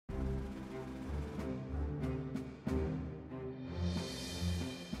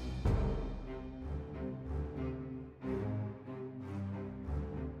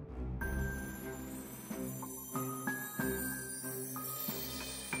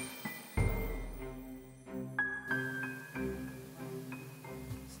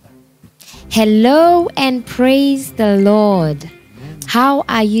Hello and praise the Lord. How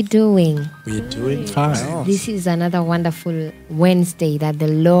are you doing? We're doing fine. This is another wonderful Wednesday that the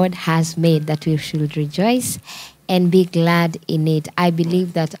Lord has made, that we should rejoice and be glad in it. I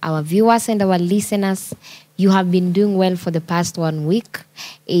believe that our viewers and our listeners, you have been doing well for the past 1 week.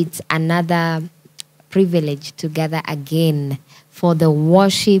 It's another privilege to gather again for the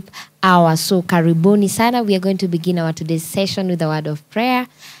worship hour. So karibuni sana. We are going to begin our today's session with a word of prayer,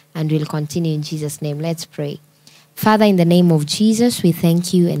 and we'll continue in Jesus' name. Let's pray. Father, in the name of Jesus, we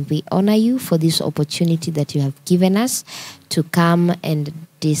thank you and we honor you for this opportunity that you have given us to come and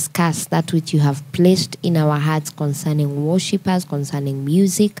discuss that which you have placed in our hearts concerning worshipers, concerning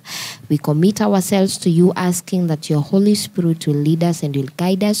music. We commit ourselves to you, asking that your Holy Spirit will lead us and will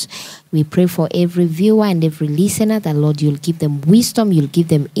guide us. We pray for every viewer and every listener that, Lord, you'll give them wisdom, you'll give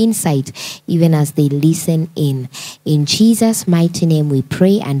them insight, even as they listen in. In Jesus' mighty name we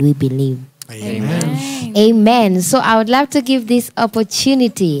pray and we believe. Amen. Amen. So I would love to give this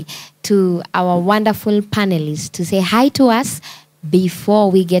opportunity to our wonderful panelists to say hi to us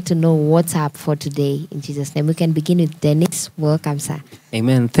before we get to know what's up for today. In Jesus' name, we can begin with Dennis. Welcome, sir.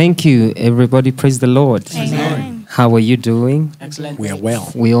 Amen. Thank you, everybody. Praise the Lord. Amen. How are you doing? Excellent. We are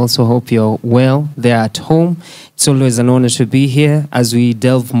well. We also hope you're well there at home. It's always an honor to be here as we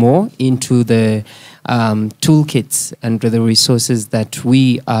delve more into the toolkits and the resources that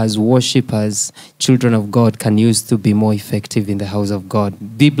we as worshippers, children of God, can use to be more effective in the house of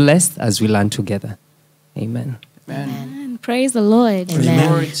God. Be blessed as we learn together. Amen. Amen. Praise the Lord.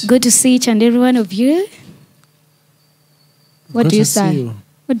 Amen. Good to see each and every one of you. What do you say?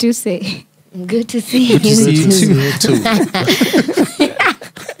 What do you say? Good to see you. Good to see you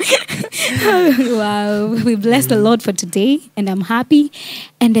too. Wow. We bless the Lord for today, and I'm happy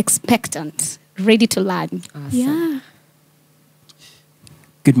and expectant, ready to learn. Awesome. Yeah.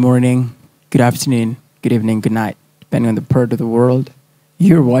 Good morning, good afternoon, good evening, good night, depending on the part of the world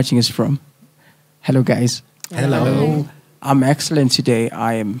you're watching us from. Hello, guys. Hello. I'm excellent today.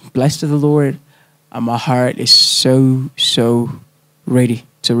 I am blessed of the Lord, and my heart is so ready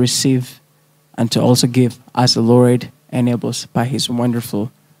to receive and to also give as the Lord enables by His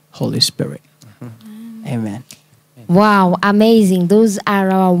wonderful Holy Spirit. Amen. Wow, amazing. Those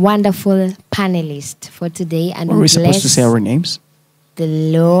are our wonderful panelists for today. And Were we supposed to say our names? The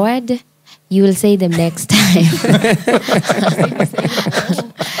Lord. You will say them next time.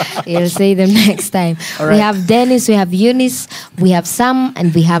 You'll say them next time. Right. We have Dennis, we have Eunice, we have Sam,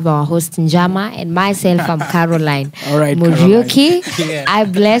 and we have our host Njama, and myself, I'm Caroline. All right, Muriuki. Yeah. I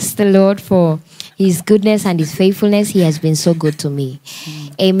bless the Lord for His goodness and His faithfulness. He has been so good to me.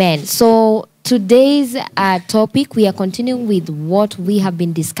 Amen. So today's topic, we are continuing with what we have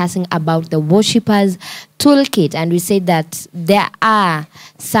been discussing about the Worshippers Toolkit. And we said that there are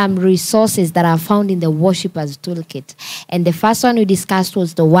some resources that are found in the Worshippers Toolkit. And the first one we discussed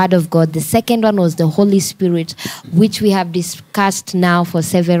was the Word of God. The second one was the Holy Spirit, which we have discussed now for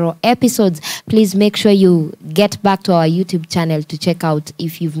several episodes. Please make sure you get back to our YouTube channel to check out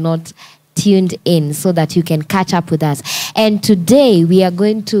if you've not tuned in, so that you can catch up with us. And today we are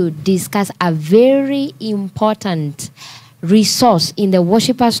going to discuss a very important resource in the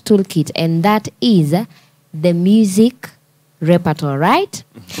Worshippers Toolkit, and that is the music repertoire, right?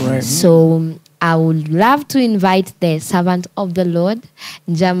 Right. So I would love to invite the servant of the Lord,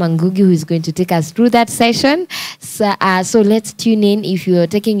 Njama Ngugi, who is going to take us through that session. So let's tune in. If you're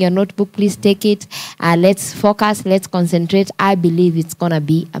taking your notebook, please take it. Let's focus. Let's concentrate. I believe it's going to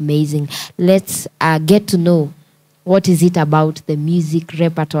be amazing. Let's get to know what is it about the music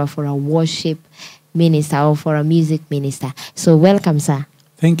repertoire for a worship minister or for a music minister. So welcome, sir.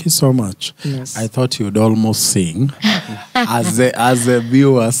 Thank you so much. Yes. I thought you'd almost sing as the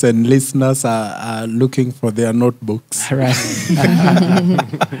viewers and listeners are looking for their notebooks. Right.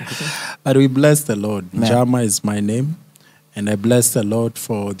 But we bless the Lord. Amen. Njama is my name, and I bless the Lord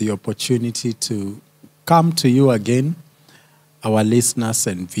for the opportunity to come to you again. Our listeners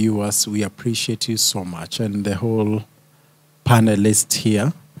and viewers, we appreciate you so much, and the whole panelists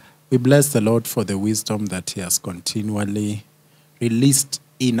here. We bless the Lord for the wisdom that He has continually released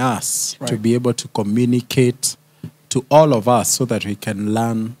in us to be able to communicate to all of us so that we can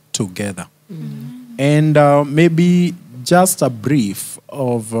learn together. And maybe just a brief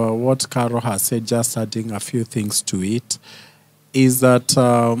of what Carol has said, just adding a few things to it, is that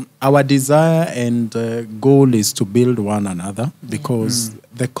our desire and goal is to build one another, because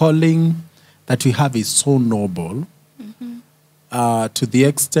the calling that we have is so noble, to the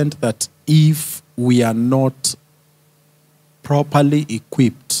extent that if we are not properly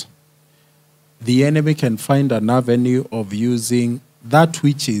equipped, the enemy can find an avenue of using that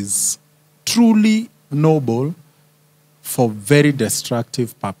which is truly noble for very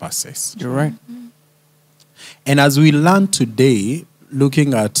destructive purposes. You're right. And as we learn today,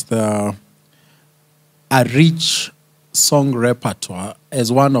 looking at a rich song repertoire as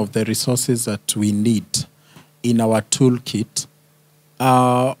one of the resources that we need in our toolkit,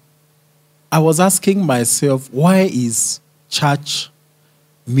 I was asking myself, why is church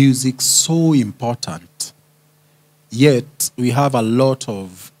music so important? Yet we have a lot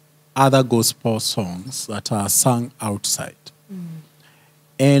of other gospel songs that are sung outside.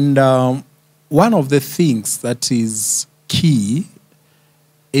 And one of the things that is key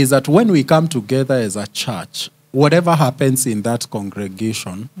is that when we come together as a church, whatever happens in that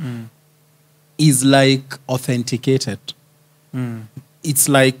congregation is like authenticated. It's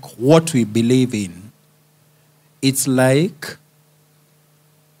like what we believe in. It's like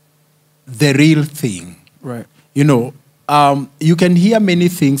the real thing. Right. You know, you can hear many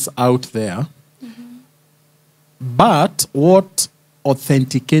things out there, but what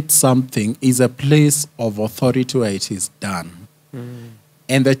authenticates something is a place of authority where it is done.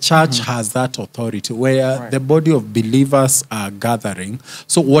 And the church has that authority where the body of believers are gathering.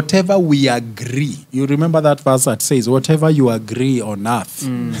 So whatever we agree, you remember that verse that says, whatever you agree on earth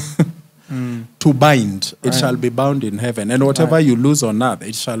to bind, it shall be bound in heaven. And whatever you loose on earth,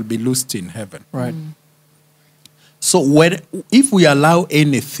 it shall be loosed in heaven. Right. So if we allow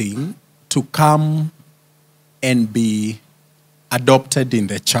anything to come and be adopted in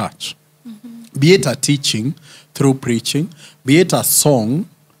the church, be it a teaching through preaching, be it a song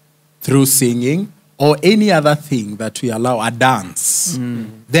through singing, or any other thing that we allow, a dance,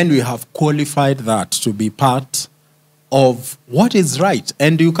 then we have qualified that to be part of what is right.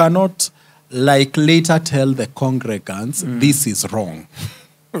 And you cannot, like, later tell the congregants, this is wrong.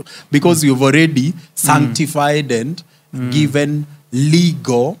 Because you've already sanctified and given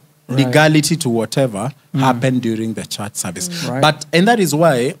legality to whatever happened during the church service. Right. And that is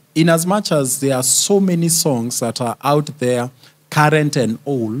why, in as much as there are so many songs that are out there, current and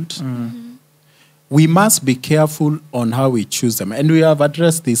old, we must be careful on how we choose them. And we have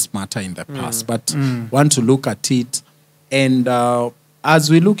addressed this matter in the past, but want to look at it. And as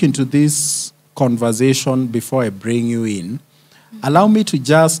we look into this conversation before I bring you in, allow me to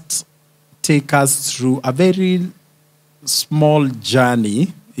just take us through a very small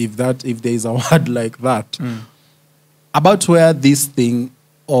journey, if there is a word like that, about where this thing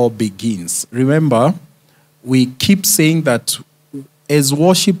all begins. Remember, we keep saying that as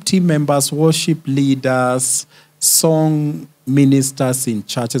worship team members, worship leaders, song ministers in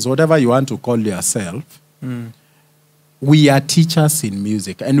churches, whatever you want to call yourself, we are teachers in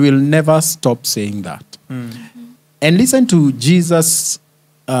music, and we'll never stop saying that. And listen to Jesus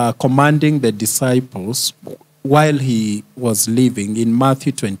commanding the disciples while he was leaving in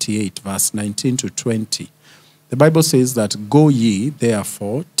Matthew 28, verse 19 to 20. The Bible says that, "Go ye,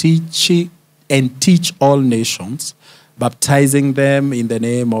 therefore, teach all nations, baptizing them in the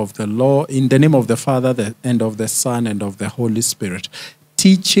name of the Lord, in the name of the Father and of the Son and of the Holy Spirit,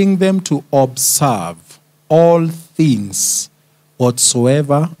 teaching them to observe all things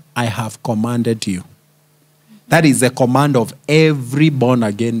whatsoever I have commanded you." That is the command of every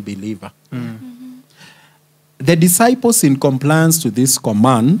born-again believer. The disciples, in compliance to this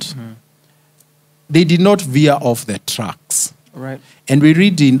command, they did not veer off the tracks. Right. And we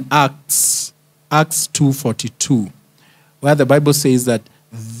read in Acts 2:42, where the Bible says that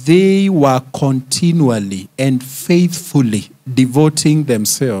they were continually and faithfully devoting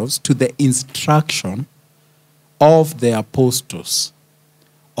themselves to the instruction of the apostles,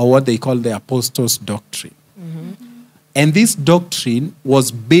 or what they call the apostles' doctrine. And this doctrine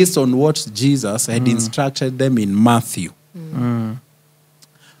was based on what Jesus had instructed them in Matthew.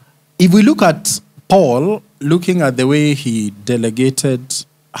 If we look at Paul, looking at the way he delegated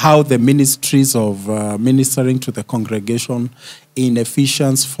how the ministries of ministering to the congregation in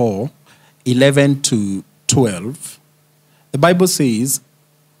Ephesians 4:11 to 12, the Bible says,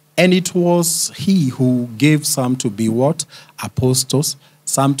 "And it was he who gave some to be what? Apostles,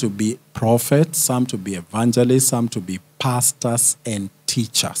 some to be prophets, some to be evangelists, some to be pastors and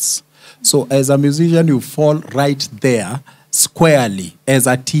teachers." So as a musician, you fall right there squarely as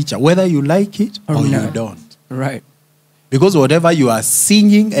a teacher, whether you like it or you don't. Right. Because whatever you are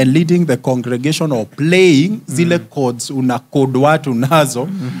singing and leading the congregation or playing, zile chords, una code watu nazo,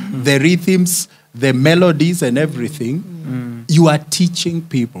 the rhythms, the melodies and everything, you are teaching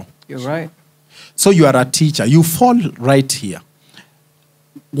people. You're right. So you are a teacher. You fall right here.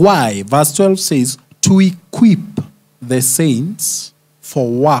 Why? Verse 12 says, "To equip the saints for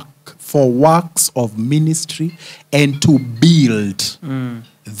works of ministry and to build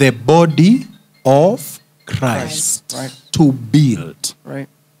the body of Christ. Right. To build. Right.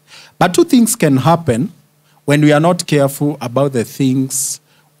 But two things can happen when we are not careful about the things,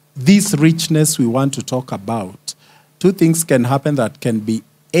 this richness we want to talk about. Two things can happen that can be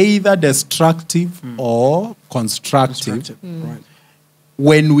either destructive or constructive. Right.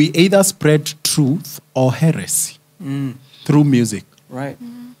 When we either spread truth or heresy through music. Right.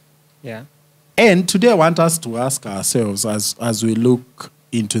 Yeah. And today I want us to ask ourselves as we look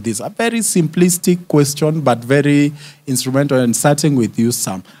into this, a very simplistic question, but very instrumental, and starting with you,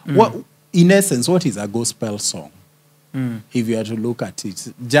 Sam. What, in essence, what is a gospel song? If you are to look at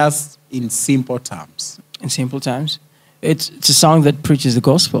it, just in simple terms. In simple terms, it's a song that preaches the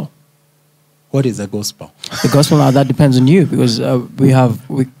gospel. What is a gospel? The gospel, now that depends on you, because we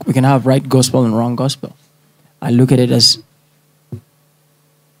can have right gospel and wrong gospel. I look at it as,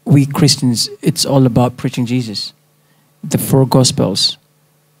 we Christians, it's all about preaching Jesus. The four gospels,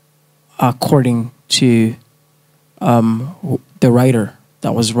 according to the writer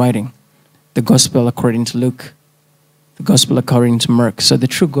that was writing. The gospel according to Luke. The gospel according to Mark. So the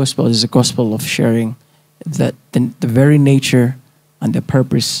true gospel is a gospel of sharing the very nature and the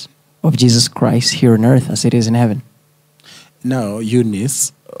purpose of Jesus Christ here on earth as it is in heaven. Now,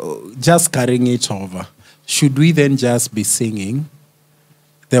 Eunice, just carrying it over, should we then just be singing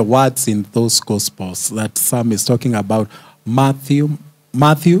the words in those gospels that Sam is talking about? Matthew,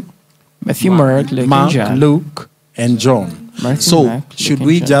 Mark, Luke, and John. Should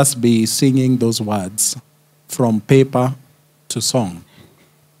we just be singing those words from paper to song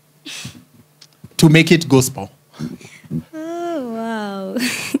to make it gospel? Oh, wow.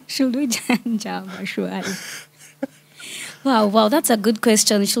 Should we jam? Wow, that's a good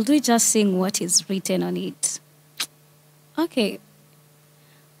question. Should we just sing what is written on it? Okay.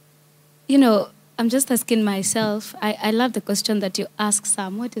 You know, I'm just asking myself, I love the question that you ask,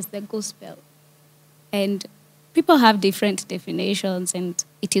 Sam, what is the gospel? And people have different definitions, and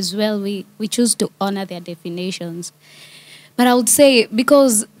it is well we choose to honor their definitions. But I would say,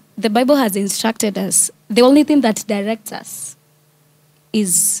 because the Bible has instructed us, the only thing that directs us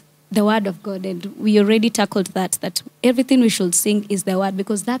is the word of God. And we already tackled that everything we should sing is the word,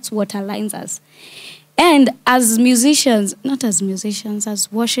 because that's what aligns us. And as musicians, not as musicians, as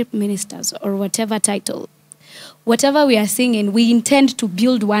worship ministers or whatever title, whatever we are singing, we intend to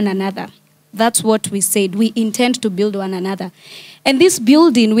build one another. That's what we said. We intend to build one another. And this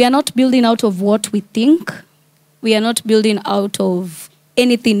building, we are not building out of what we think. We are not building out of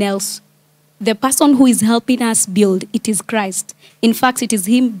anything else. The person who is helping us build, it is Christ. In fact, it is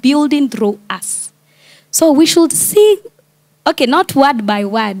him building through us. So we should sing, okay, not word by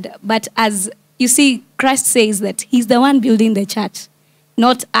word, but as you see, Christ says that he's the one building the church,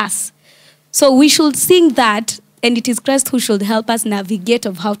 not us. So we should sing that, and it is Christ who should help us navigate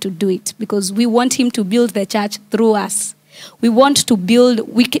of how to do it, because we want him to build the church through us. We want to build,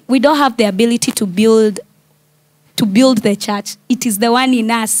 we don't have the ability to build the church. It is the one in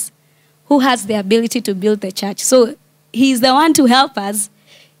us who has the ability to build the church. So he is the one to help us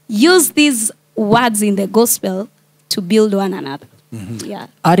use these words in the gospel to build one another. Mm-hmm. Yeah.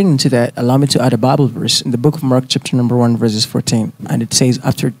 Adding to that, allow me to add a Bible verse in the book of Mark, chapter number 1, verses 14. And it says,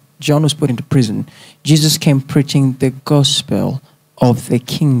 after John was put into prison, Jesus came preaching the gospel of the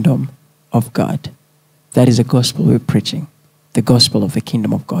kingdom of God. That is the gospel we're preaching. The gospel of the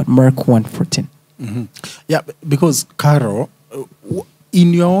kingdom of God. Mark 1:14. Mm-hmm. Yeah, because Carol,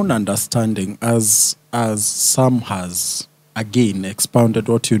 in your own understanding, as Sam has again expounded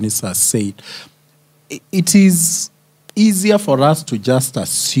what Eunice has said, it is easier for us to just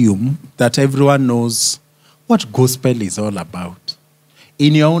assume that everyone knows what gospel is all about.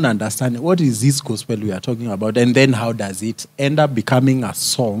 In your own understanding, what is this gospel we are talking about? And then how does it end up becoming a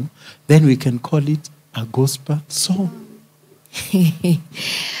song? Then we can call it a gospel song.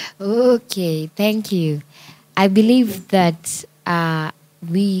 Okay, thank you. I believe that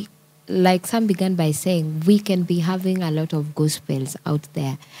we, like some began by saying, we can be having a lot of gospels out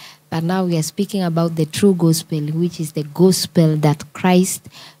there. But now we are speaking about the true gospel, which is the gospel that Christ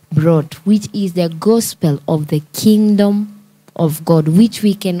brought, which is the gospel of the kingdom of God, which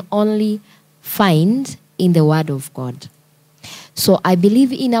we can only find in the Word of God. So I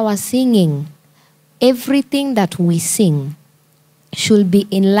believe in our singing, everything that we sing should be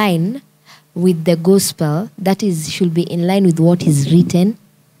in line with the gospel, that is, should be in line with what is written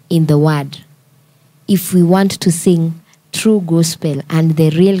in the Word. If we want to sing true gospel and the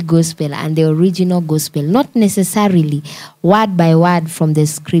real gospel and the original gospel, not necessarily word by word from the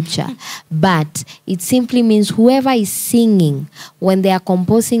scripture, but it simply means whoever is singing, when they are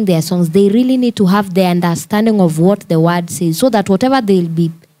composing their songs, they really need to have the understanding of what the word says, so that whatever they'll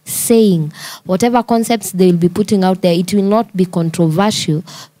be saying, whatever concepts they'll be putting out there, it will not be controversial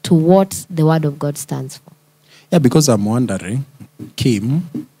to what the word of God stands for. Yeah, because I'm wondering, Kim,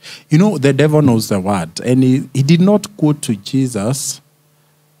 you know, the devil knows the word, and he did not go to Jesus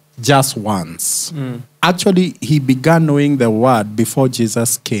just once. Actually, he began knowing the word before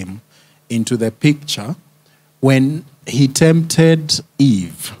Jesus came into the picture when he tempted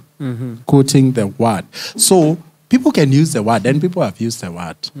Eve, quoting the word. So people can use the word, and people have used the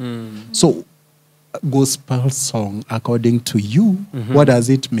word. So gospel song, according to you, what does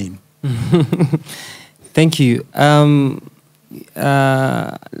it mean? Thank you.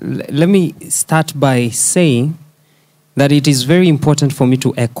 Let me start by saying that it is very important for me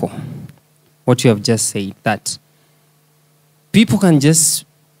to echo what you have just said, that people can just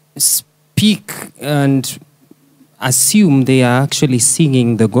speak and assume they are actually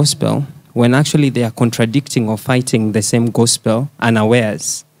singing the gospel when actually they are contradicting or fighting the same gospel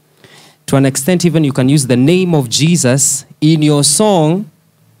unawares. To an extent, even you can use the name of Jesus in your song,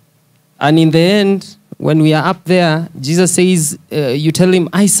 and in the end, when we are up there, Jesus says, you tell him,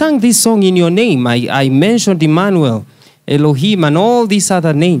 I sang this song in your name. I mentioned Emmanuel, Elohim, and all these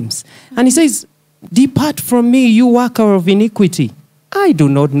other names. And he says, depart from me, you worker of iniquity. I do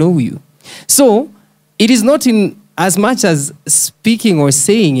not know you. So, it is not in as much as speaking or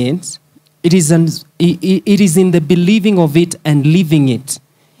saying it, it is in the believing of it and living it.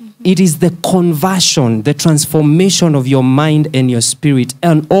 It is the conversion, the transformation of your mind and your spirit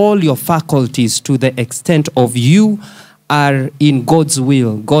and all your faculties to the extent of you are in God's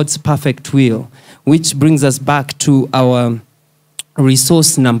will, God's perfect will, which brings us back to our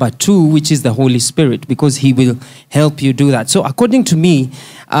resource number 2, which is the Holy Spirit, because he will help you do that. So according to me,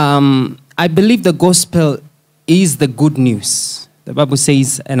 I believe the gospel is the good news. The Bible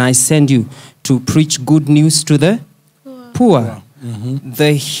says, and I send you to preach good news to the poor.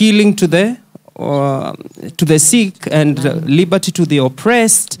 The healing to the sick and liberty to the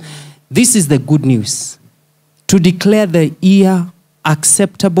oppressed. This is the good news. To declare the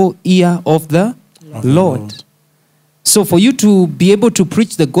acceptable ear of the Lord. So for you to be able to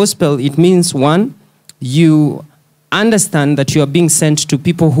preach the gospel, it means, one, you understand that you are being sent to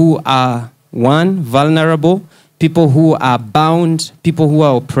people who are, one, vulnerable, people who are bound, people who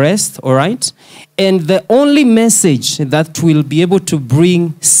are oppressed, all right? And the only message that will be able to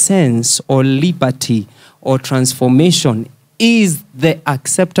bring sense or liberty or transformation is the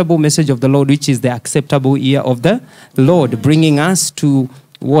acceptable message of the Lord, which is the acceptable ear of the Lord, bringing us to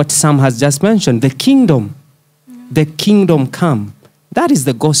what Sam has just mentioned, the kingdom come. That is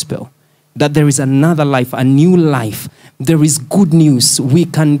the gospel, that there is another life, a new life. There is good news. We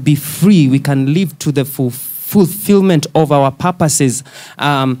can be free. We can live to the fulfillment of our purposes,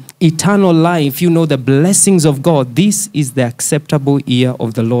 eternal life, the blessings of God. This is the acceptable ear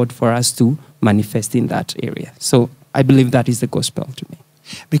of the Lord for us to manifest in that area. So I believe that is the gospel to me.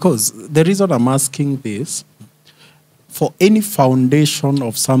 Because the reason I'm asking this, for any foundation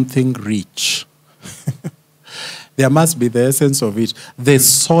of something rich, there must be the essence of it. The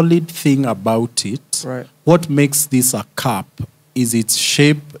solid thing about it, Right. what makes this a cup is its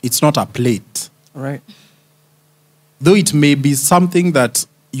shape. It's not a plate. Right. Though it may be something that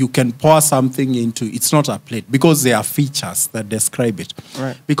you can pour something into, it's not a plate, because there are features that describe it.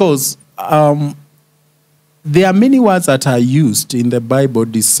 Right. Because there are many words that are used in the Bible: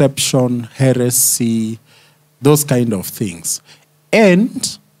 deception, heresy, those kind of things.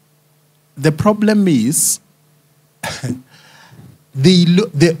 And the problem is,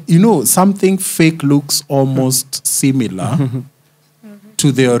 something fake looks almost similar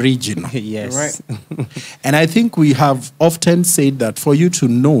to the original. Yes. Right. And I think we have often said that for you to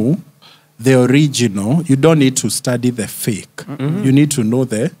know the original, you don't need to study the fake. You need to know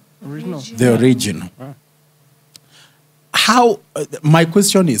the original. How, my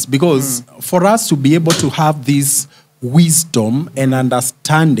question is, because for us to be able to have this wisdom and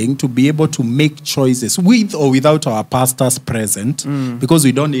understanding to be able to make choices with or without our pastors present, because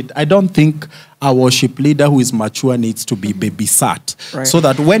we don't need, I don't think our worship leader who is mature needs to be babysat. Right. So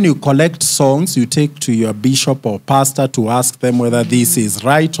that when you collect songs, you take to your bishop or pastor to ask them whether this is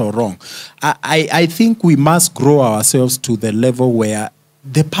right or wrong. I think we must grow ourselves to the level where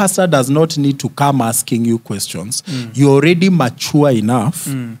the pastor does not need to come asking you questions. You're already mature enough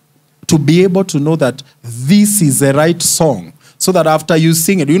to be able to know that this is the right song, so that after you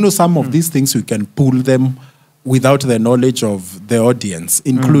sing it, some of these things you can pull them without the knowledge of the audience,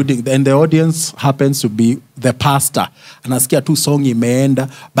 including, and the audience happens to be the pastor. Anasikia tu song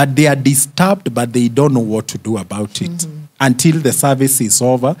imeenda, but they are disturbed, but they don't know what to do about it. Until the service is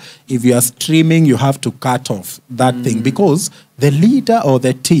over. If you are streaming, you have to cut off that thing, because the leader or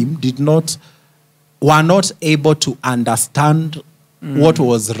the team were not able to understand what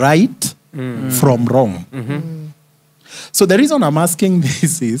was right from wrong. So the reason I'm asking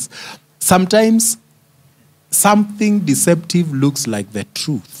this is, sometimes something deceptive looks like the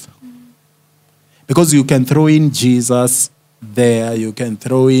truth. Because you can throw in Jesus there, you can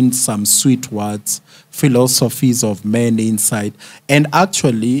throw in some sweet words, philosophies of men inside. And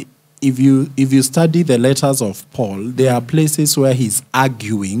actually, if you study the letters of Paul, there are places where he's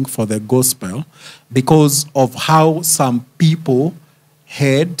arguing for the gospel because of how some people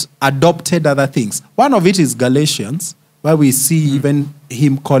had adopted other things. One of it is Galatians, where we see even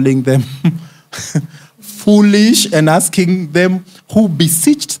him calling them foolish and asking them who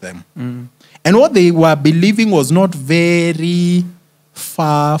beseeched them. And what they were believing was not very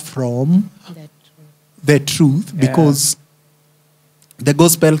far from the truth, because the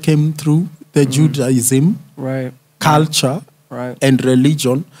gospel came through the Judaism, culture, and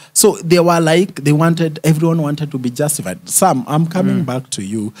religion. So they were like, everyone wanted to be justified. Sam, I'm coming back to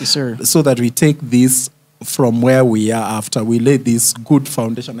you, Yes, sir. so that we take this from where we are after we lay this good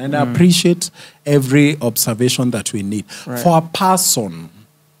foundation. And I appreciate every observation that we need. For a person,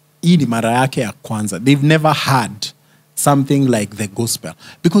 hii ni mara yake ya kwanza, they've never had something like the gospel,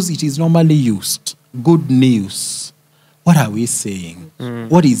 because it is normally used. Good news. What are we saying?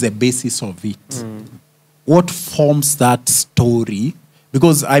 What is the basis of it? What forms that story?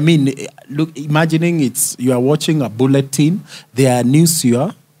 Because, I mean, look, imagining you are watching a bulletin, there are news you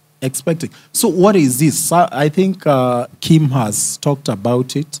are expecting. So what is this? I think Kim has talked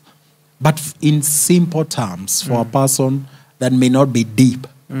about it, but in simple terms for a person that may not be deep.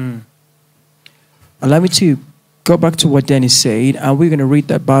 Allow me to go back to what Dennis said, and we're going to read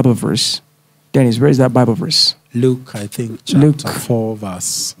that Bible verse. Dennis, where is that Bible verse? Luke, I think, chapter 4,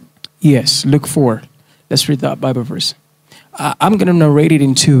 verse. Yes, Luke 4. Let's read that Bible verse. I'm going to narrate it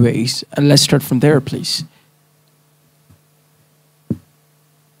in two ways, and let's start from there, please.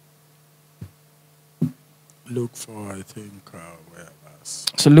 Luke 4, I think, where verse?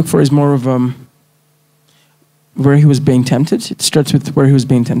 So Luke 4 is more of where he was being tempted. It starts with where he was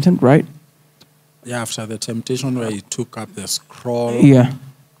being tempted, right? Yeah, after the temptation where he took up the scroll. Yeah.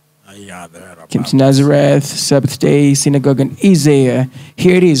 Yeah, there. Came to Nazareth, Sabbath day, synagogue, and Isaiah.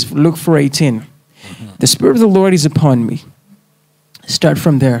 Here it is, Luke 4:18. The Spirit of the Lord is upon me. Start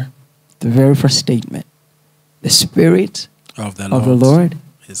from there, the very first statement. The Spirit of the Lord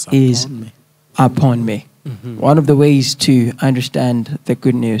is upon me. One of the ways to understand the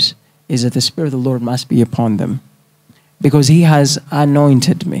good news is that the Spirit of the Lord must be upon them, because he has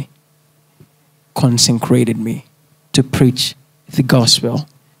anointed me, consecrated me to preach the gospel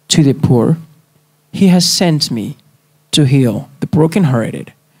to the poor. He has sent me to heal the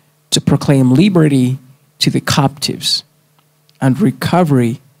brokenhearted, to proclaim liberty to the captives and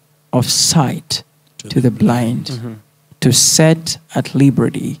recovery of sight to the blind, to set at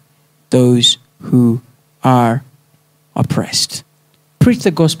liberty those who are oppressed. Preach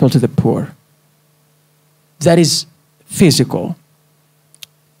the gospel to the poor. That is physical.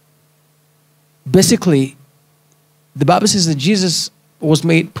 Basically, the Bible says that Jesus was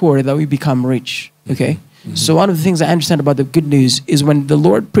made poor that we become rich. Okay? So one of the things I understand about the good news is when the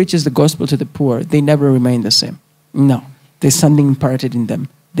Lord preaches the gospel to the poor, they never remain the same. No. There's something imparted in them.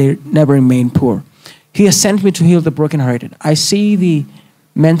 They never remain poor. He has sent me to heal the brokenhearted. I see the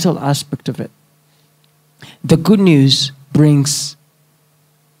mental aspect of it. The good news brings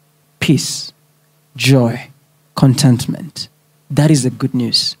peace, joy, contentment. That is the good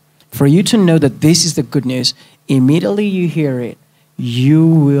news. For you to know that this is the good news, immediately you hear it, you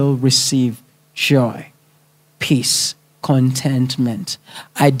will receive joy, peace, contentment,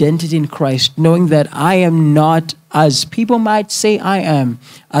 identity in Christ, knowing that I am not as people might say I am,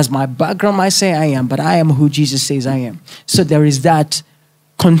 as my background might say I am, but I am who Jesus says I am. So there is that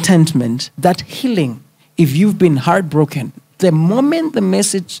contentment, that healing. If you've been heartbroken, the moment the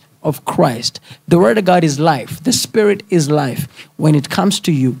message of Christ, the Word of God is life, the Spirit is life, when it comes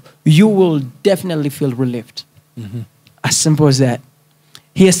to you, you will definitely feel relieved. As simple as that.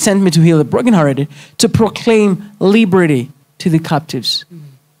 He has sent me to heal the brokenhearted, to proclaim liberty to the captives.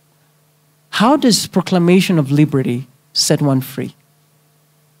 How does proclamation of liberty set one free?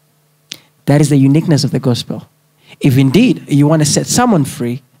 That is the uniqueness of the gospel. If indeed you want to set someone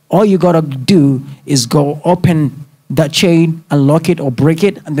free, all you got to do is go open that chain, unlock it or break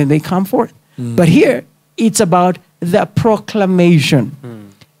it, and then they come forth. But here, It's about the proclamation.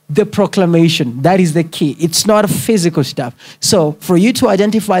 The proclamation, that is the key. It's not physical stuff. So for you to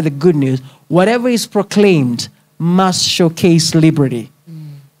identify the good news, whatever is proclaimed must showcase liberty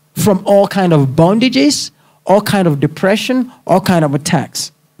from all kind of bondages, all kind of depression, all kind of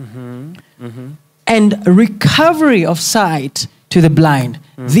attacks. And recovery of sight to the blind.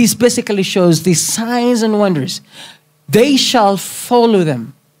 This basically shows the signs and wonders. They shall follow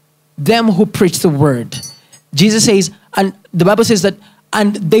them who preach the word. Jesus says, and the Bible says that,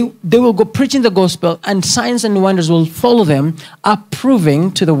 and they will go preaching the gospel, and signs and wonders will follow them,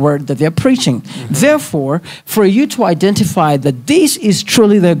 approving to the word that they're preaching. Therefore, for you to identify that this is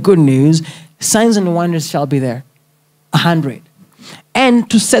truly the good news, signs and wonders shall be there. 100. And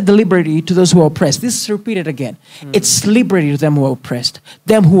to set the liberty to those who are oppressed. This is repeated again. It's liberty to them who are oppressed,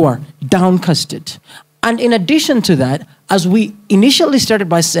 them who are downcasted. And in addition to that, as we initially started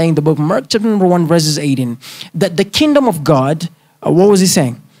by saying, the book of Mark chapter number 1, verses 18, that the kingdom of God, what was he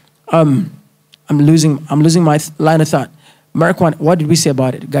saying? I'm losing my line of thought. Mark 1, what did we say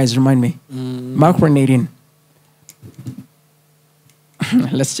about it? Guys, remind me. Mark 1:18.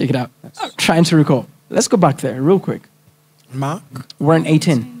 Let's check it out. I'm trying to recall. Let's go back there real quick. Mark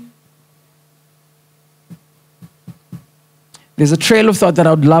 1:18. There's a trail of thought that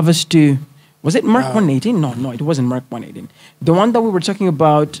I would love us to... Was it Mark 1:18? No, it wasn't Mark 1:18. The one that we were talking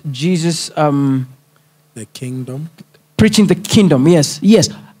about, Jesus... the kingdom. Preaching the kingdom, yes.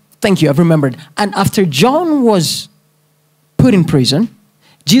 Thank you, I've remembered. And after John was put in prison,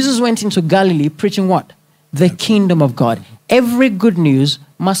 Jesus went into Galilee preaching what? The kingdom of God. Every good news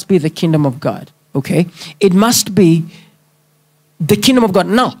must be the kingdom of God, okay? It must be the kingdom of God.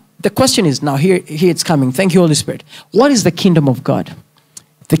 Now, the question is, now here it's coming. Thank you, Holy Spirit. What is the kingdom of God?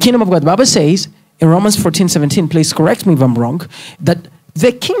 The kingdom of God, the Bible says in Romans 14:17, please correct me if I'm wrong, that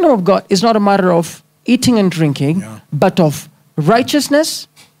the kingdom of God is not a matter of eating and drinking, but of righteousness,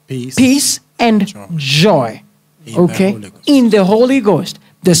 peace and joy. In the Holy Ghost.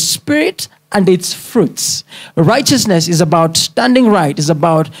 The Spirit and its fruits. Righteousness is about standing right, is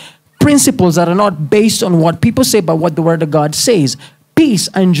about principles that are not based on what people say, but what the Word of God says. Peace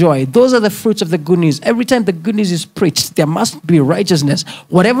and joy. Those are the fruits of the good news. Every time the good news is preached, there must be righteousness.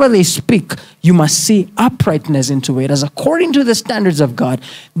 Whatever they speak, you must see uprightness into it. As according to the standards of God,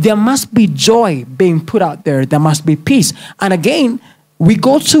 there must be joy being put out there. There must be peace. And again, we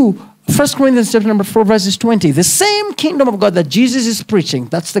go to 1 Corinthians chapter number 4, verses 20. The same kingdom of God that Jesus is preaching.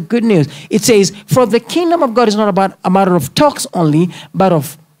 That's the good news. It says, for the kingdom of God is not about a matter of talks only, but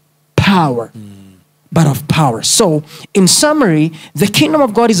of power. But of power. So, in summary, the kingdom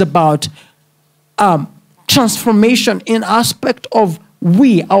of God is about transformation in aspect of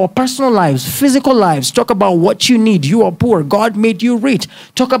our personal lives, physical lives. Talk about what you need. You are poor. God made you rich.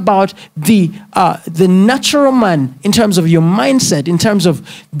 Talk about the natural man in terms of your mindset, in terms of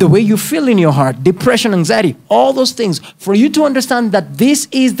the way you feel in your heart, depression, anxiety, all those things. For you to understand that this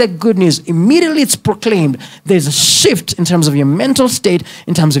is the good news, immediately it's proclaimed. There's a shift in terms of your mental state,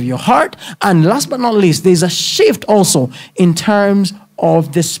 in terms of your heart. And last but not least, there's a shift also in terms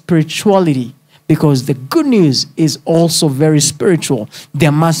of the spirituality. Because the good news is also very spiritual.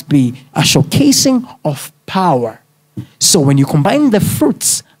 There must be a showcasing of power. So when you combine the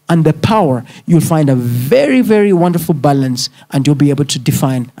fruits and the power, you'll find a very, very wonderful balance, and you'll be able to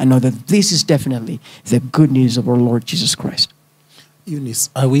define and know that this is definitely the good news of our Lord Jesus Christ. Eunice,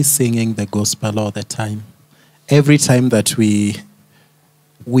 are we singing the gospel all the time? Every time that we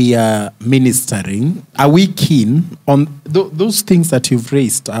are ministering, are we keen on those things that you've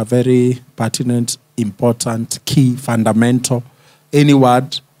raised are very pertinent, important, key, fundamental? Any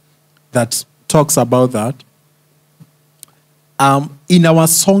word that talks about that? In our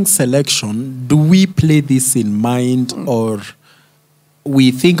song selection, do we play this in mind, or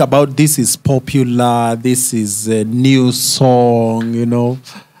we think about this is popular, this is a new song,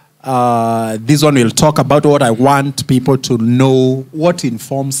 this one will talk about what I want people to know, what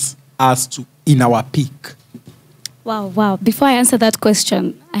informs us in our peak? Wow. Before I answer that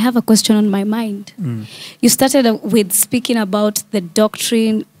question, I have a question on my mind. You started with speaking about the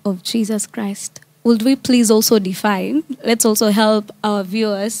doctrine of Jesus Christ. Would we please also define, let's also help our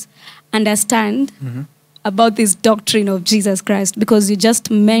viewers understand about this doctrine of Jesus Christ, because you just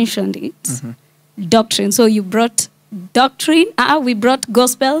mentioned it. Doctrine. So you brought doctrine, we brought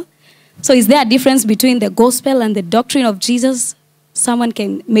gospel. So is there a difference between the gospel and the doctrine of Jesus? Someone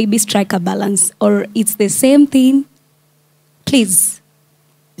can maybe strike a balance, or it's the same thing? Please.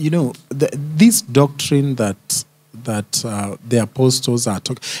 This doctrine that the apostles are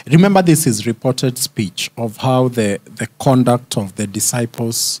talking. Remember, this is reported speech of how the conduct of the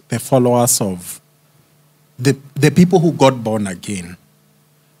disciples, the followers of the people who got born again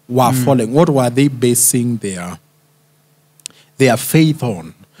were following. What were they basing their faith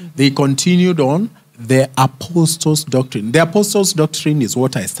on? They continued on the apostles' doctrine. The apostles' doctrine is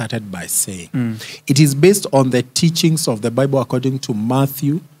what I started by saying. It is based on the teachings of the Bible according to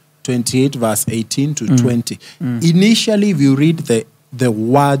Matthew 28, verse 18 to 20. Initially, if you read the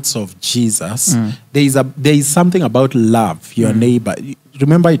words of Jesus, there is something about love, your neighbor.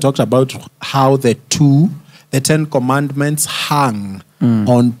 Remember, he talked about how the 10 commandments hung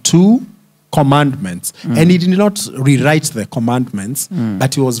on 2 commandments. And he did not rewrite the commandments,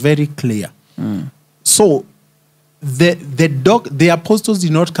 but he was very clear. So the apostles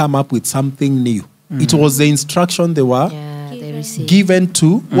did not come up with something new. It was the instruction they were they received. given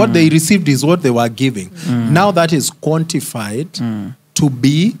to. What they received is what they were giving. Now that is quantified to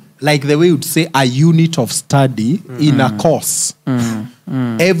be like the way you would say a unit of study in a course.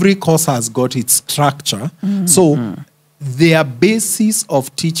 Every course has got its structure. So their basis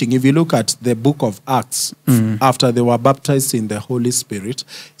of teaching, if you look at the book of Acts, after they were baptized in the Holy Spirit,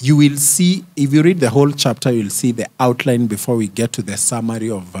 you will see, if you read the whole chapter, you'll see the outline before we get to the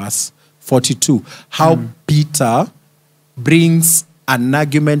summary of verse 42. How Peter brings an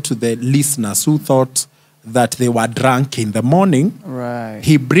argument to the listeners who thought that they were drunk in the morning. Right.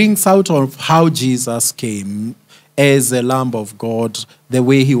 He brings out of how Jesus came as a Lamb of God, the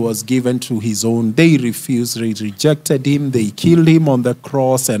way he was given to his own. They refused, they rejected him, they killed him on the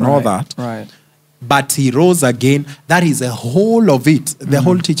cross and all that. Right. But he rose again. That is the whole of it, the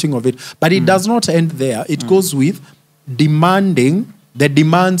whole teaching of it. But it does not end there. It goes with demanding the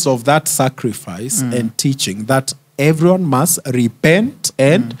demands of that sacrifice and teaching that everyone must repent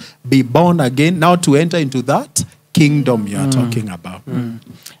and be born again now to enter into that kingdom you are talking about.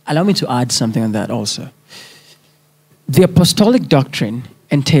 Allow me to add something on that also. The apostolic doctrine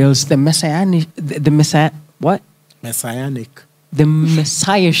entails the messianic, Messianic. the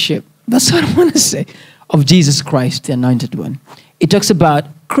messiahship. That's what I want to say, of Jesus Christ, the Anointed One. It talks about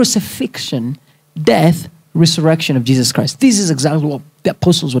crucifixion, death, resurrection of Jesus Christ. This is exactly what the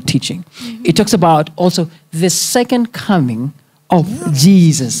apostles were teaching. It talks about also the second coming of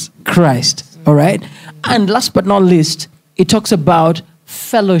Jesus Christ. All right? And last but not least, it talks about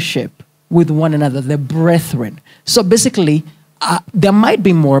fellowship with one another, the brethren. So basically, there might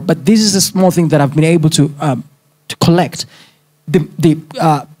be more, but this is a small thing that I've been able to collect. They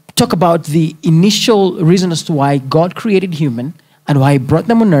talk about the initial reason as to why God created human and why he brought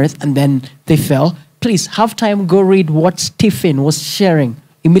them on earth, and then they fell. Please, have time, go read what Stephen was sharing.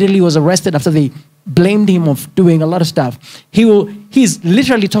 Immediately he was arrested after they blamed him of doing a lot of stuff. He's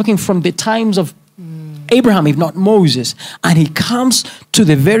literally talking from the times of Abraham, if not Moses. And he comes to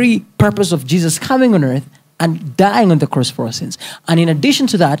the very purpose of Jesus coming on earth and dying on the cross for our sins. And in addition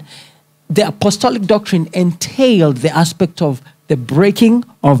to that, the apostolic doctrine entailed the aspect of the breaking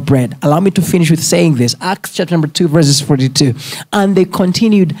of bread. Allow me to finish with saying this. Acts chapter number 2, verses 42. And they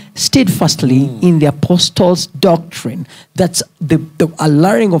continued steadfastly in the apostles' doctrine. That's a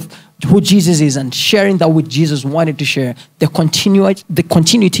learning of who Jesus is and sharing that which Jesus wanted to share. The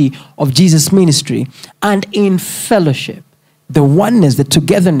continuity of Jesus' ministry. And in fellowship. The oneness, the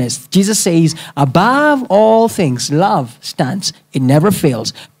togetherness. Jesus says, above all things, love stands. It never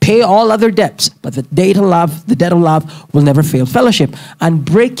fails. Pay all other debts, but the debt of love will never fail. Fellowship and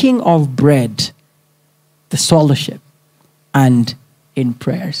breaking of bread, the fellowship, and in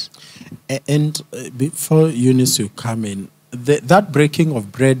prayers. And before Eunice, you come in, that breaking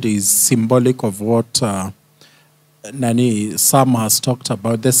of bread is symbolic of what Sam has talked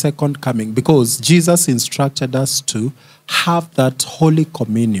about, the second coming, because Jesus instructed us to have that Holy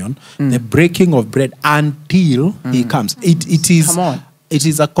Communion, the breaking of bread until he comes. It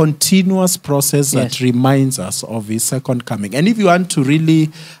is a continuous process that reminds us of his second coming. And if you want to really,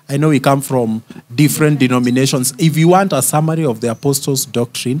 I know we come from different denominations. If you want a summary of the Apostles'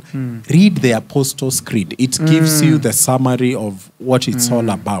 doctrine, read the Apostles' Creed. It gives you the summary of what it's all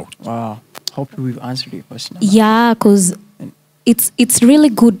about. Wow. Hope we've answered your question. Yeah, because it's really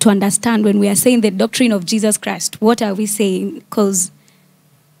good to understand when we are saying the doctrine of Jesus Christ. What are we saying? Because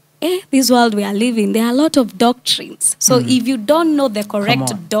this world we are living, there are a lot of doctrines. So if you don't know the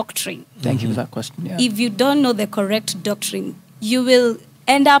correct doctrine. Thank you for that question. Yeah. If you don't know the correct doctrine, you will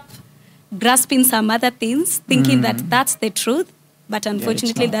end up grasping some other things, thinking that that's the truth. But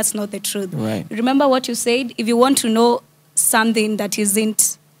unfortunately, that's not the truth. Right. Remember what you said? If you want to know something that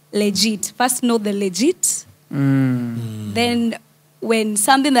isn't legit, first know the legit. Then when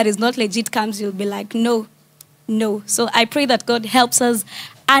something that is not legit comes, you'll be like, no. So I pray that God helps us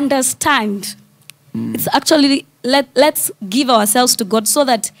understand It's actually, let's give ourselves to God so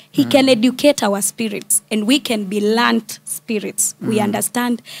that he can educate our spirits and we can be learned spirits. We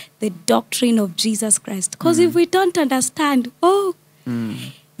understand the doctrine of Jesus Christ. Because if we don't understand,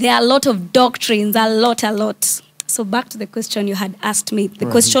 there are a lot of doctrines, a lot. So back to the question you had asked me. The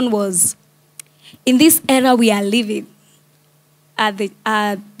question was, in this era we are living, at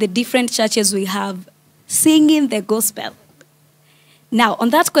the different churches we have, singing the gospel. Now, on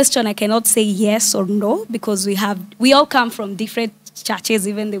that question, I cannot say yes or no, because we all come from different churches,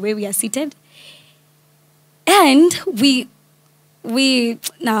 even the way we are seated. And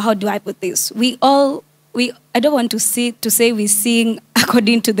now how do I put this? I don't want to say we sing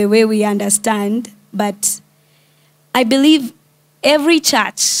according to the way we understand, but I believe every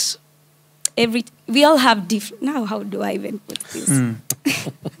church, we all have different, now how do I even put this? I'm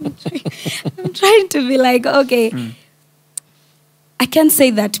trying to be like, okay, I can't say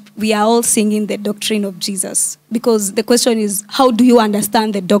that we are all singing the doctrine of Jesus, because the question is, how do you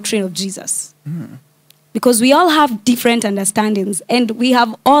understand the doctrine of Jesus? Because we all have different understandings, and we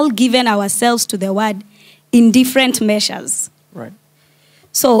have all given ourselves to the word in different measures. Right.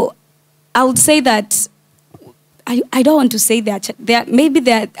 So I would say that I don't want to say that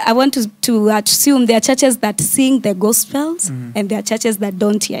I want to assume there are churches that sing the gospels and there are churches that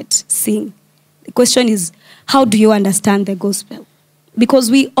don't yet sing. The question is, how do you understand the gospel?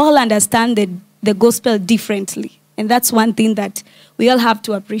 Because we all understand the gospel differently. And that's one thing that we all have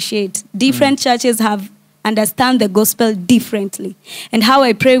to appreciate. Different churches understand the gospel differently. And how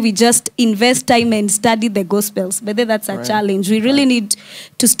I pray we just invest time and study the gospels. But that's a challenge. We really need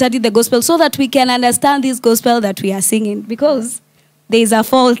to study the gospel so that we can understand this gospel that we are singing. Because there is a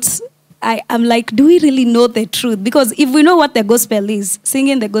fault. I'm like, do we really know the truth? Because if we know what the gospel is,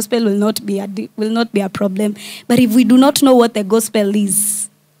 singing the gospel will not be a problem. But if we do not know what the gospel is,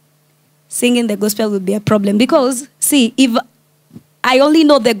 singing the gospel will be a problem. Because, see, if I only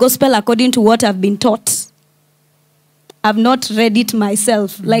know the gospel according to what I've been taught, I've not read it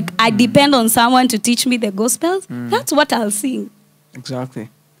myself. Like, I depend on someone to teach me the gospel, that's what I'll sing. Exactly.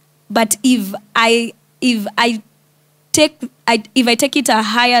 But if I take it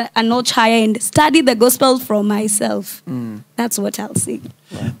a notch higher and study the gospel from myself, that's what I'll sing.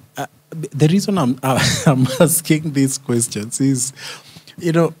 The reason I'm asking these questions is,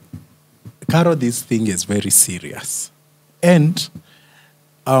 Carol, this thing is very serious. And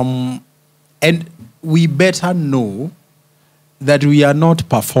we better know that we are not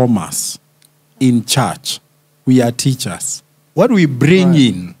performers in church. We are teachers. What we bring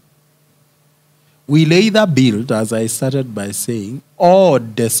in, we'll either build, as I started by saying, or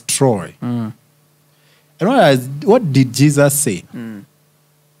destroy. And what did Jesus say?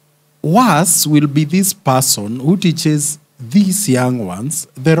 Worse will be this person who teaches these young ones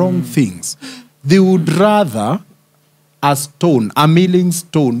the wrong things. They would rather a milling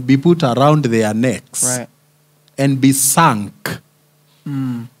stone, be put around their necks and be sunk.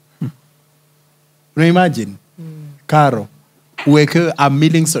 Now imagine, Caro, a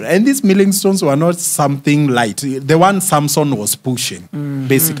milling stone. And these milling stones were not something light. The one Samson was pushing,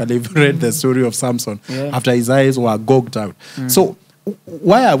 basically. If you read the story of Samson, after his eyes were gouged out. So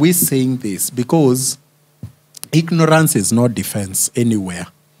why are we saying this? Because ignorance is not defense anywhere.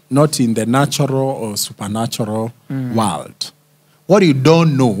 Not in the natural or supernatural world. What you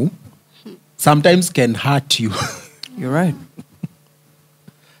don't know sometimes can hurt you. You're right.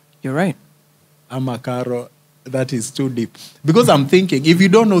 You're right. Amakaro, that is too deep. Because I'm thinking, if you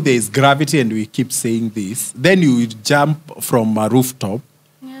don't know there is gravity and we keep saying this, then you jump from a rooftop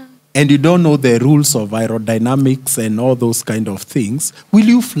and you don't know the rules of aerodynamics and all those kind of things. Will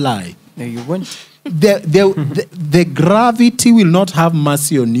you fly? No, you won't. The gravity will not have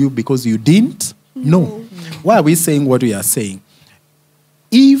mercy on you because you didn't know. Why are we saying what we are saying?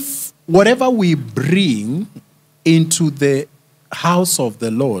 If whatever we bring into the house of the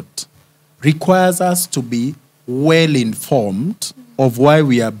Lord requires us to be well informed of why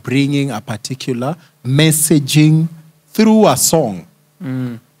we are bringing a particular messaging through a song,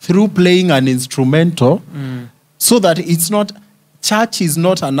 through playing an instrumental, so that it's not... Church is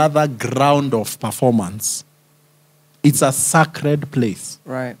not another ground of performance. It's a sacred place.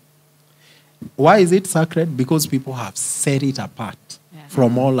 Right. Why is it sacred? Because people have set it apart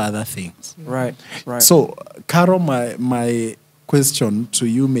from all other things. Right. So, Carol, my question to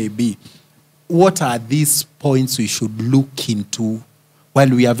you may be, what are these points we should look into while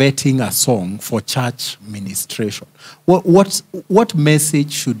we are vetting a song for church ministration? What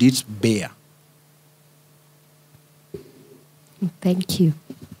message should it bear? Thank you.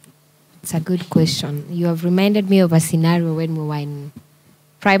 It's a good question. You have reminded me of a scenario when we were in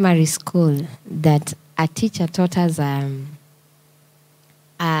primary school that a teacher taught us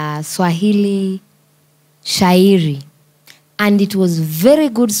Swahili shairi. And it was very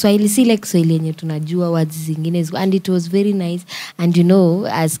good Swahili. Si like Swahili yenye tunajua words zingine. And it was very nice. And you know,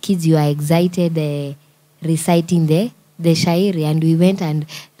 as kids, you are excited reciting the shairi. And we went and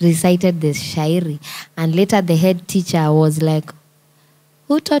recited the shairi. And later the head teacher was like,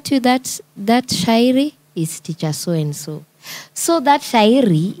 who taught you that shairi? It's teacher so-and-so. So that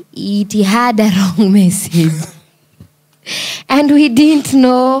shairi, it had a wrong message. And we didn't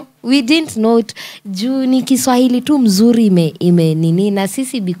know it. Juu ni Kiswahili tu mzuri ime nini. Na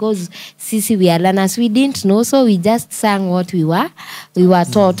sisi, because sisi we are learners, we didn't know. So we just sang what we were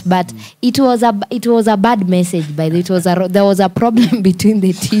taught. But it was a bad message. By the way, there was a problem between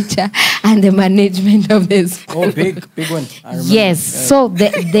the teacher and the management of the school. Oh, big one. I remember. Yes. So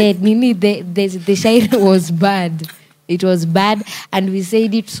the shairi was bad. It was bad, and we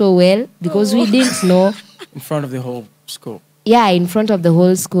said it so well because we didn't know. In front of the whole school. Yeah, in front of the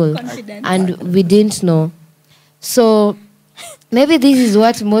whole school. Confident. And we didn't know. So maybe this is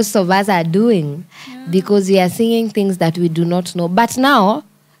what most of us are doing, because we are singing things that we do not know. But now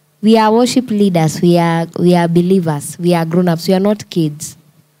we are worship leaders. We are believers. We are grown-ups. We are not kids.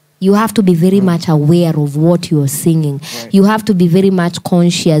 You have to be very much aware of what you are singing. Right. You have to be very much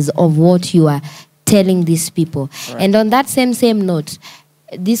conscious of what you are telling these people. Right. And on that same note,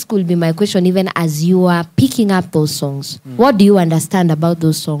 this could be my question, even as you are picking up those songs. What do you understand about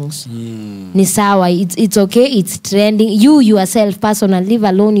those songs? Ni sawa, it's okay, it's trending. You yourself, personally, leave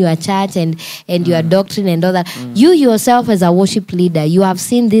alone your church and your doctrine and all that. You yourself as a worship leader, you have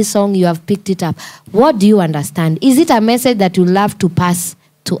seen this song, you have picked it up. What do you understand? Is it a message that you love to pass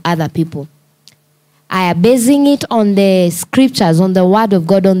to other people? I am basing it on the scriptures, on the word of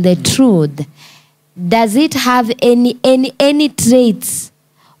God, on the truth. Does it have any traits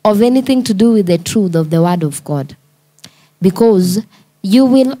of anything to do with the truth of the word of God? Because you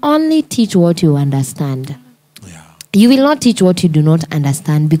will only teach what you understand. Yeah. You will not teach what you do not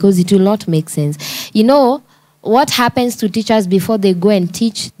understand, because it will not make sense. You know, what happens to teachers before they go and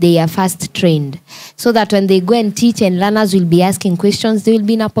teach? They are first trained. So that when they go and teach and learners will be asking questions, they will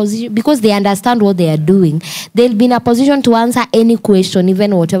be in a position, because they understand what they are doing, they'll be in a position to answer any question,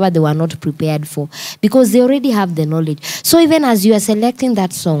 even whatever they were not prepared for, because they already have the knowledge. So even as you are selecting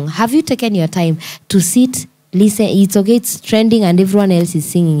that song, have you taken your time to sit, listen? It's okay, it's trending and everyone else is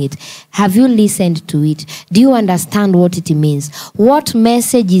singing it. Have you listened to it? Do you understand what it means? What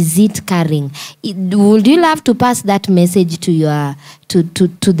message is it carrying? Would you love to pass that message to your to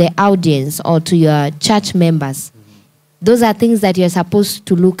the audience or to your church members? Those are things that you're supposed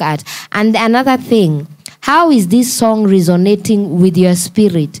to look at. And another thing, how is this song resonating with your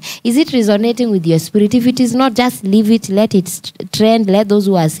spirit? Is it resonating with your spirit? If it is not, just leave it, let it trend, let those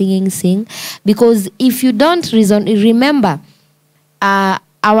who are singing sing. Because if you don't remember,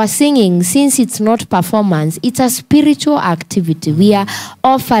 our singing, since it's not performance, it's a spiritual activity. We are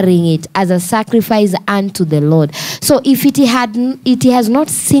offering it as a sacrifice unto the Lord. So if it has not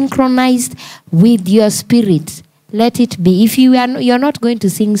synchronized with your spirit, let it be. If you're not going to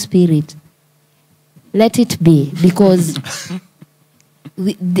sing spirit, let it be, because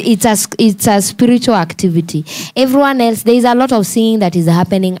it's a spiritual activity. Everyone else, there is a lot of singing that is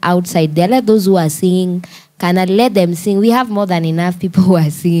happening outside there. Let those who are singing, cannot let them sing. We have more than enough people who are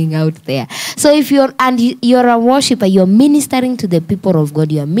singing out there. So if you're a worshiper, you're ministering to the people of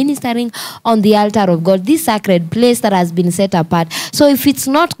God. You're ministering on the altar of God, this sacred place that has been set apart. So if it's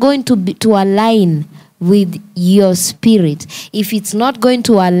not going to align with your spirit, if it's not going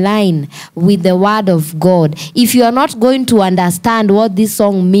to align with the word of God, if you are not going to understand what this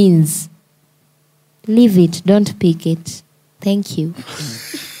song means, leave it. Don't pick it. Thank you.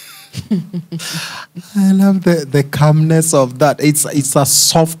 I love the calmness of that. It's a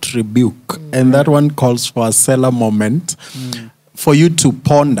soft rebuke, and that one calls for a Selah moment for you to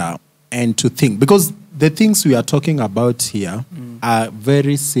ponder and to think, because the things we are talking about here are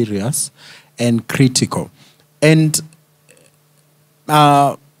very serious and critical. And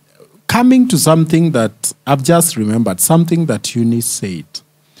coming to something that I've just remembered, something that Eunice said.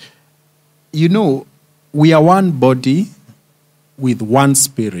 You know, we are one body with one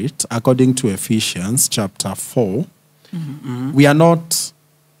spirit, according to Ephesians chapter 4. Mm-hmm.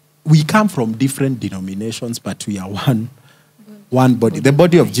 We come from different denominations, but we are one body, the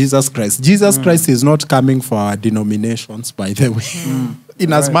body of Jesus Christ. Jesus Christ is not coming for our denominations, by the way,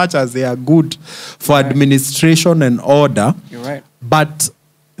 in as much as they are good for administration and order. You're right. But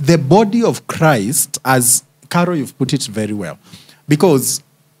the body of Christ, as Carol, you've put it very well, because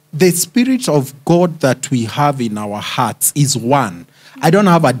the Spirit of God that we have in our hearts is one. I don't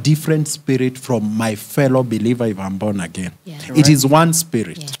have a different spirit from my fellow believer if I'm born again. Yeah. It is one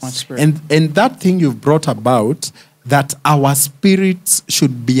spirit. Yes. One spirit. And that thing you've brought about, that our spirits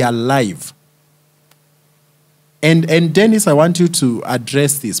should be alive. And Dennis, I want you to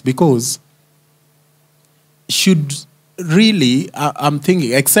address this, because should really, I'm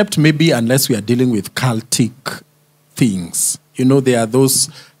thinking, except maybe unless we are dealing with cultic things. You know, there are those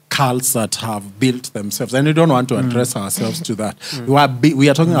cults that have built themselves, and we don't want to address ourselves to that. We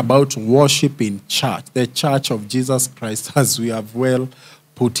are talking about worship in church, the church of Jesus Christ, as we have well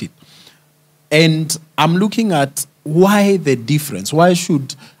put it. And I'm looking at why the difference. Why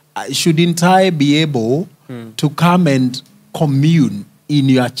shouldn't I be able to come and commune in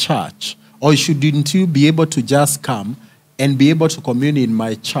your church? Or shouldn't you be able to just come and be able to commune in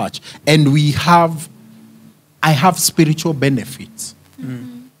my church? And I have spiritual benefits.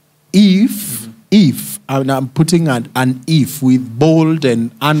 If, and I'm putting an if with bold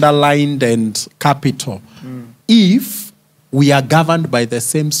and underlined and capital, if we are governed by the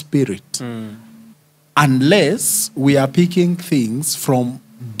same spirit, unless we are picking things from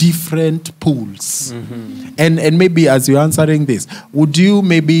different pools. And maybe as you're answering this, would you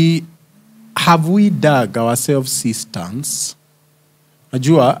maybe, have we dug ourselves cisterns?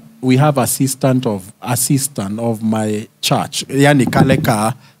 Najua, we have assistant of my church. Yani kale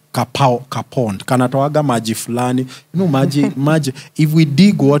kapond. Kanatoaga maji fulani. You know, maji. If we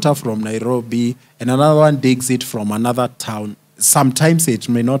dig water from Nairobi and another one digs it from another town, sometimes it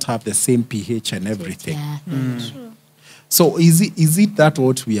may not have the same pH and everything. Yeah. True. So is it that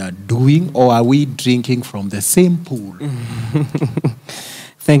what we are doing, or are we drinking from the same pool?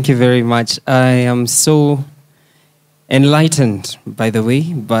 Thank you very much. I am so enlightened, by the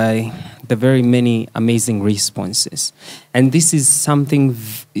way, by the very many amazing responses. And this is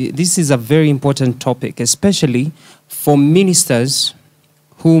a very important topic, especially for ministers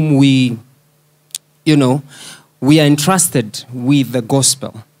whom we are entrusted with the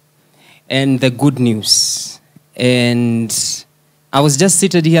gospel and the good news. And I was just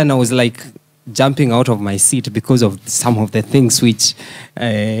seated here and I was like jumping out of my seat because of some of the things which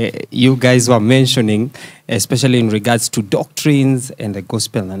you guys were mentioning, especially in regards to doctrines and the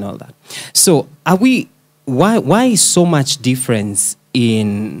gospel and all that. So why so much difference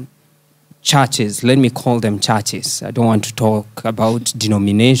in churches? Let me call them churches. I don't want to talk about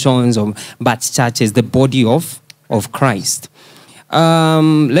denominations, but churches, the body of Christ.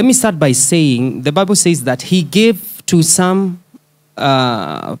 Let me start by saying, the Bible says that he gave to some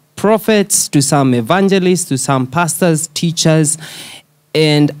prophets, to some evangelists, to some pastors, teachers,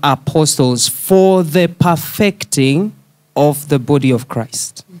 and apostles for the perfecting of the body of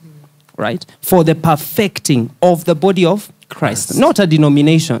Christ. Right? For the perfecting of the body of Christ. Not a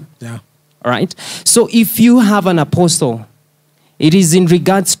denomination. Yeah. Right? So if you have an apostle, it is in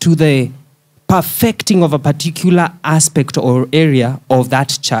regards to the perfecting of a particular aspect or area of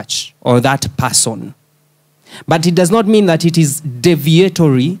that church or that person. But it does not mean that it is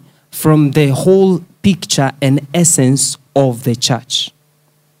deviatory from the whole picture and essence of the church.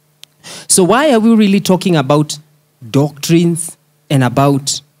 So why are we really talking about doctrines and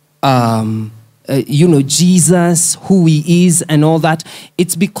about Jesus, who he is and all that?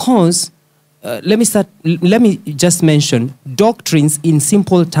 It's because let me just mention doctrines in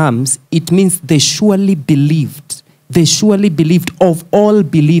simple terms. It means they surely believed of all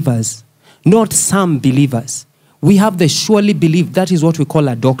believers, not some believers. We have the surely believed. That is what we call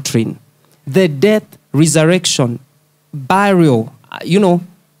a doctrine. The death, resurrection, burial,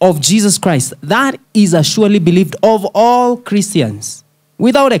 of Jesus Christ. That is a surely believed of all Christians,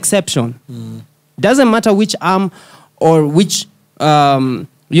 without exception. Doesn't matter which arm or which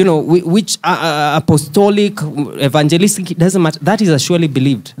which apostolic, evangelistic, it doesn't matter. That is a surely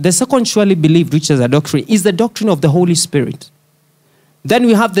believed. The second surely believed, which is a doctrine, is the doctrine of the Holy Spirit. Then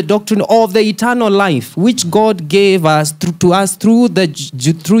we have the doctrine of the eternal life, which God gave us to us through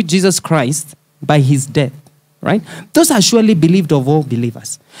Jesus Christ by his death. Right? Those are surely believed of all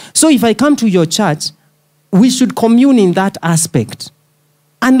believers. So if I come to your church, we should commune in that aspect.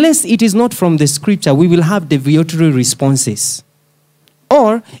 Unless it is not from the scripture, we will have deviatory responses.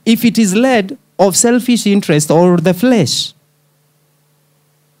 Or if it is led of selfish interest or the flesh.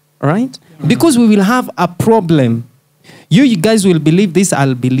 Right? Because we will have a problem. You guys will believe this,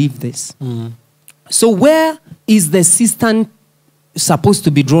 I'll believe this. So where is the cistern supposed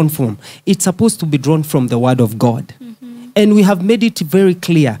to be drawn from? It's supposed to be drawn from the word of God. And we have made it very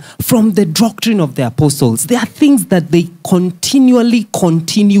clear from the doctrine of the apostles. There are things that they continually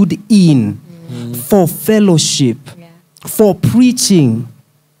continued in for fellowship, for preaching,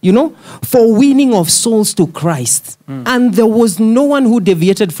 for winning of souls to Christ. And there was no one who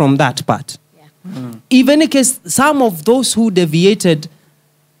deviated from that part. Even in case some of those who deviated,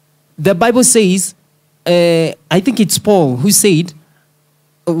 the Bible says, I think it's Paul who said,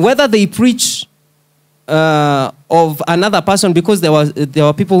 whether they preach of another person, because there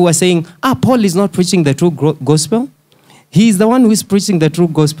were people who were saying, Paul is not preaching the true gospel. He is the one who is preaching the true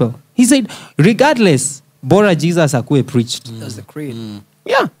gospel. He said, regardless, bora Jesus akue preached. That's the creed.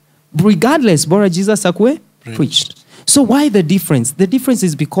 Yeah. Regardless, bora Jesus akue preached. So why the difference? The difference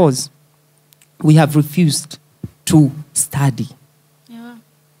is because we have refused to study. Yeah.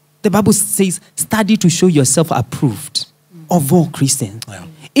 The Bible says, study to show yourself approved of all Christians. Yeah.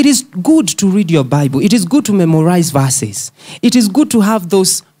 It is good to read your Bible. It is good to memorize verses. It is good to have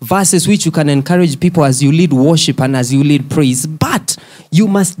those verses which you can encourage people as you lead worship and as you lead praise. But you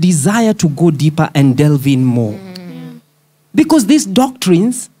must desire to go deeper and delve in more. Because these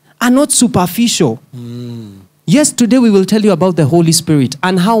doctrines are not superficial. Yes, today we will tell you about the Holy Spirit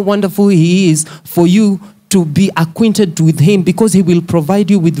and how wonderful He is for you to be acquainted with Him, because He will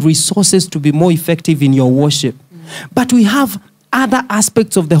provide you with resources to be more effective in your worship. But we have other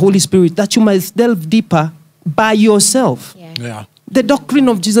aspects of the Holy Spirit that you must delve deeper by yourself. Yeah. The doctrine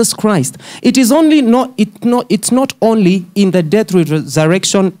of Jesus Christ. It's not only in the death,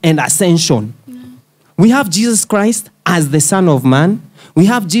 resurrection, and ascension. We have Jesus Christ as the Son of Man. We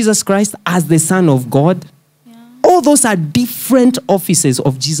have Jesus Christ as the Son of God. All those are different offices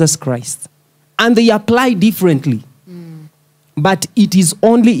of Jesus Christ. And they apply differently. But it is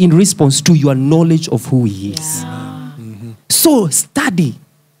only in response to your knowledge of who He is. So study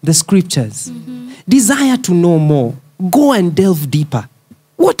the scriptures. Desire to know more. Go and delve deeper.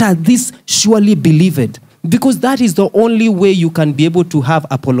 What are these surely believed? Because that is the only way you can be able to have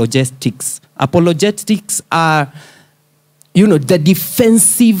apologetics. Apologetics are, the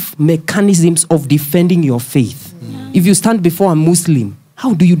defensive mechanisms of defending your faith. If you stand before a Muslim,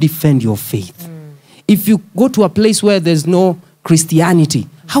 how do you defend your faith? If you go to a place where there's no Christianity,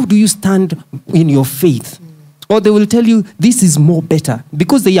 how do you stand in your faith? Or they will tell you, this is more better,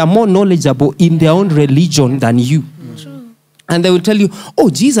 because they are more knowledgeable in their own religion than you. And they will tell you,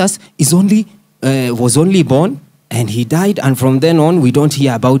 Jesus was only born and He died, and from then on we don't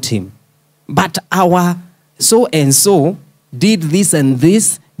hear about Him. But our so-and-so did this and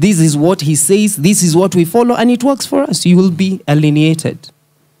this. This is what he says. This is what we follow, and it works for us. You will be alienated.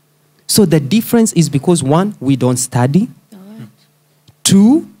 So the difference is because, one, we don't study.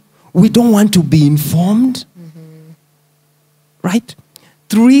 Two, we don't want to be informed. Right?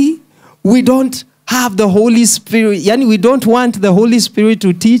 Three, we don't have the Holy Spirit. We don't want the Holy Spirit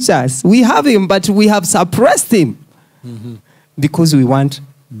to teach us. We have Him, but we have suppressed Him. Because we want,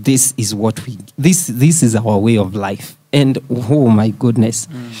 this is our way of life. And oh my goodness,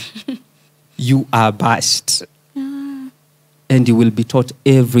 you are bashed. And you will be taught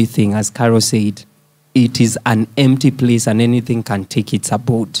everything, as Carol said. It is an empty place and anything can take its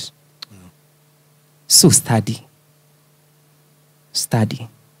abode. So study. Study.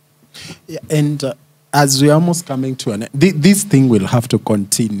 Yeah, and as we're almost coming to an end, this thing will have to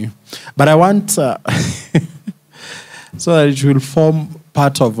continue. But I want, so that it will form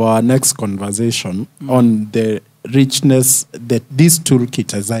part of our next conversation on the richness that this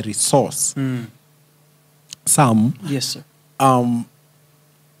toolkit as a resource. Sam, Yes, sir.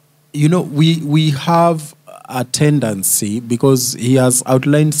 we have a tendency, because he has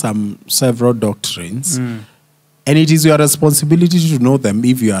outlined several doctrines, and it is your responsibility to know them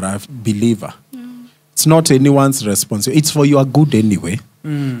if you are a believer. It's not anyone's responsibility. It's for your good anyway.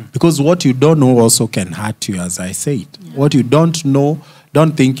 Because what you don't know also can hurt you, as I said. What you don't know,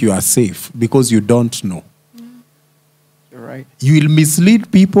 don't think you are safe, because you don't know. You're right. You will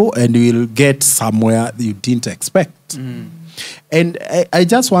mislead people and you will get somewhere you didn't expect. And I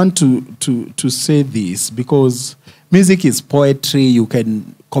just want to say this, because music is poetry. You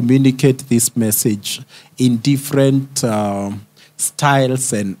can communicate this message in different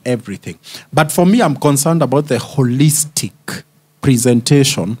styles and everything. But for me, I'm concerned about the holistic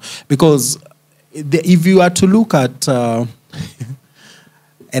presentation, because if you are to look at, and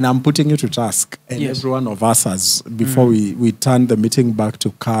I'm putting you to task, and every one of us has, before we turn the meeting back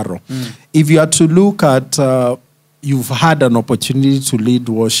to Carol, if you are to look at, you've had an opportunity to lead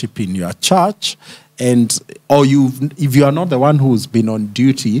worship in your church, or if you are not the one who's been on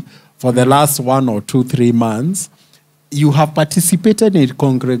duty for the last 1 or 2, 3 months, you have participated in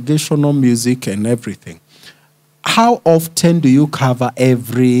congregational music and everything. How often do you cover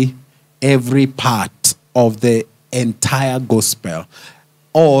every part of the entire gospel?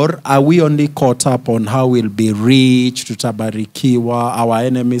 Or are we only caught up on how we'll be rich, tutabarikiwa, our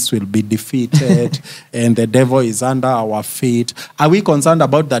enemies will be defeated, and the devil is under our feet? Are we concerned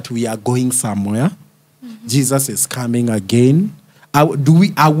about that we are going somewhere? Jesus is coming again. Are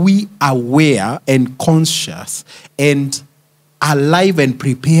we aware and conscious and alive and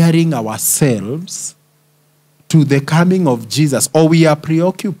preparing ourselves to the coming of Jesus? Or we are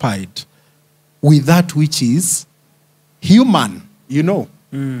preoccupied with that which is human, you know?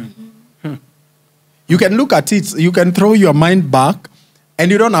 You can look at it, you can throw your mind back, and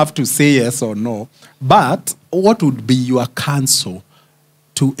you don't have to say yes or no. But what would be your counsel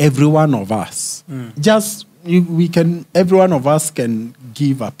to every one of us? Every one of us can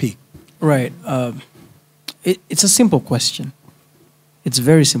give a pick. Right. It's a simple question. It's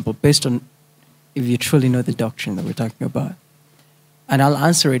very simple, based on if you truly know the doctrine that we're talking about. And I'll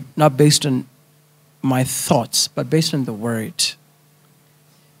answer it not based on my thoughts, but based on the word.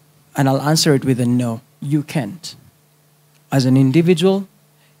 And I'll answer it with a no. You can't. As an individual,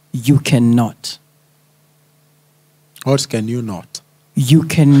 you cannot. What can you not? You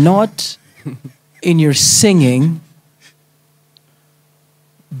cannot, in your singing,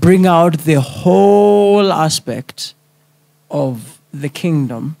 bring out the whole aspect of the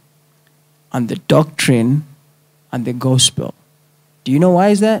kingdom and the doctrine and the gospel. Do you know why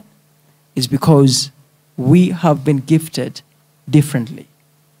is that? It's because we have been gifted differently.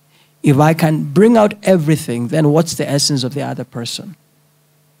 If I can bring out everything, then what's the essence of the other person?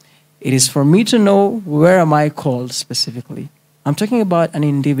 It is for me to know, where am I called specifically? I'm talking about an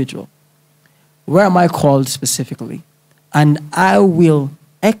individual. Where am I called specifically? And I will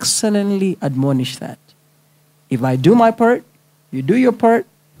excellently admonish that. If I do my part, you do your part,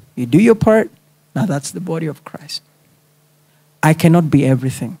 you do your part, now that's the body of Christ. I cannot be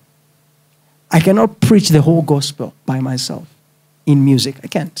everything. I cannot preach the whole gospel by myself in music. I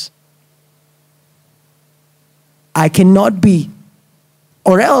can't. I cannot be,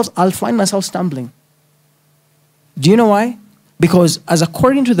 or else I'll find myself stumbling. Do you know why? Because as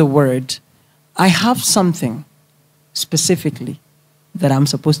according to the word, I have something specifically that I'm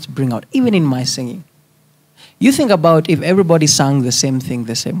supposed to bring out, even in my singing. You think about if everybody sang the same thing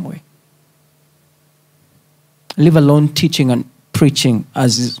the same way. Leave alone teaching and preaching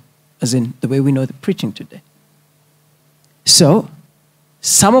as in the way we know the preaching today. So,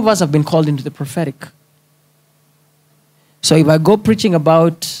 some of us have been called into the prophetic. So if I go preaching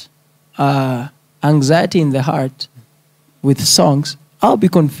about anxiety in the heart with songs, I'll be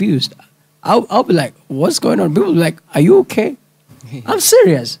confused. I'll be like, what's going on? People will be like, are you okay? I'm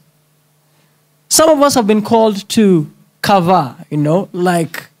serious. Some of us have been called to cover,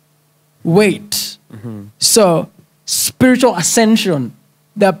 like weight. Mm-hmm. So spiritual ascension.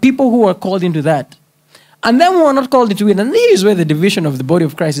 There are people who are called into that. And then we are not called into it. And this is where the division of the body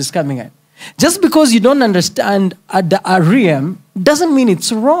of Christ is coming at. Just because you don't understand the realm doesn't mean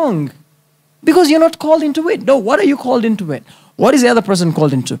it's wrong. Because you're not called into it. No, what are you called into it? What is the other person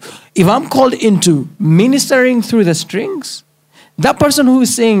called into? If I'm called into ministering through the strings, that person who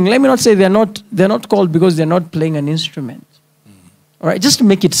is saying, let me not say they're not called because they're not playing an instrument. All right, just to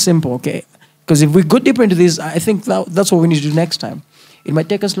make it simple, okay? Because if we go deeper into this, I think that's what we need to do next time. It might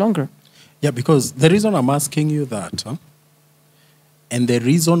take us longer. Yeah, because the reason I'm asking you that, and the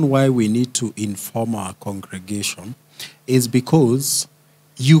reason why we need to inform our congregation is because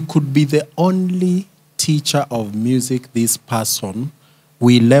you could be the only teacher of music this person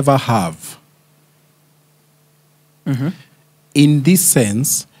will ever have. Mm-hmm. In this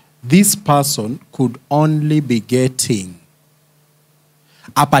sense, this person could only be getting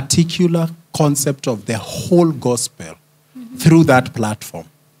a particular concept of the whole gospel through that platform.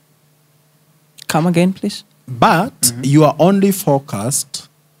 Come again, please. But you are only focused,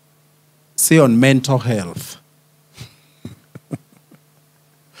 say, on mental health.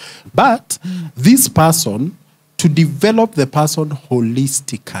 But this person, to develop the person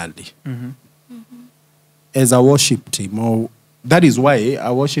holistically as a worship team, or that is why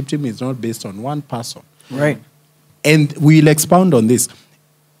our worship team is not based on one person. Right. And we'll expound on this.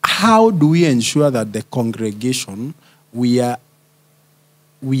 How do we ensure that the congregation we are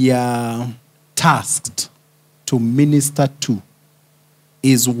tasked to minister to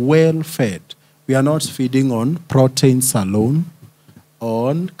is well fed? We are not feeding on proteins alone,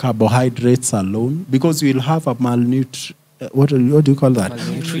 on carbohydrates alone, because we'll have a what do you call that?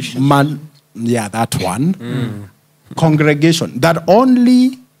 Malnutrition. Yeah, that one. Congregation that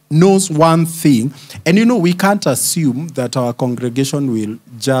only knows one thing. And we can't assume that our congregation will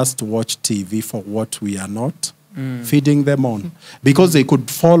just watch TV for what we are not feeding them on, because they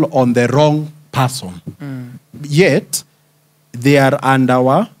could fall on the wrong person. Yet, they are under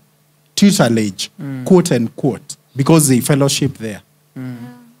our tutelage, quote unquote, because they fellowship there.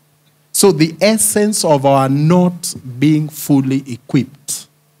 So the essence of our not being fully equipped,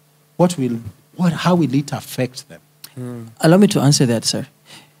 how will it affect them? Allow me to answer that, sir.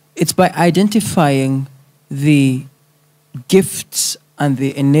 It's by identifying the gifts and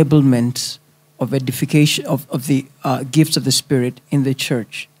the enablement of edification of the gifts of the Spirit in the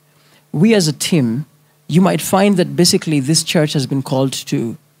church. We as a team, you might find that basically this church has been called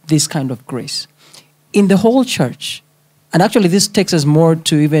to this kind of grace. In the whole church, and actually this takes us more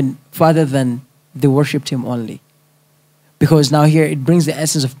to even further than the worship team only. Because now here it brings the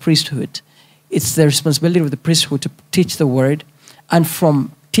essence of priesthood. It's the responsibility of the priesthood to teach the word. And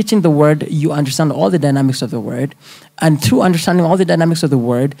from teaching the word, you understand all the dynamics of the word. And through understanding all the dynamics of the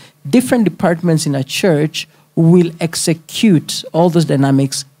word, different departments in a church will execute all those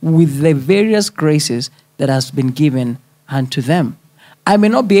dynamics with the various graces that has been given unto them. I may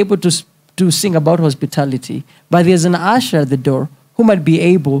not be able to sing about hospitality, but there's an usher at the door who might be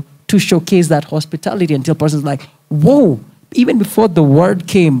able to showcase that hospitality until a person's like, whoa, even before the word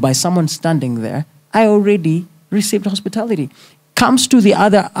came by someone standing there, I already received hospitality. Comes to the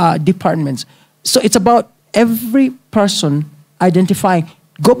other departments. So it's about every person identifying,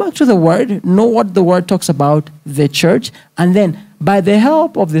 go back to the word, know what the word talks about the church, and then by the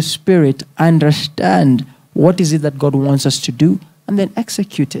help of the Spirit, understand what is it that God wants us to do, and then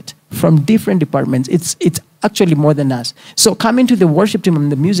execute it from different departments. It's actually more than us. So coming to the worship team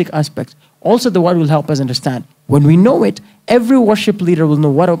and the music aspect, also the word will help us understand. When we know it, every worship leader will know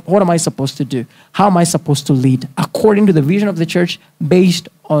what am I supposed to do? How am I supposed to lead according to the vision of the church based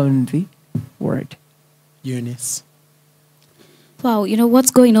on the word. Eunice. Wow, you know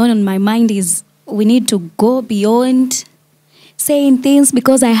what's going on in my mind is we need to go beyond saying things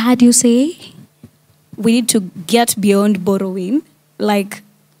because I heard you say. We need to get beyond borrowing. Like,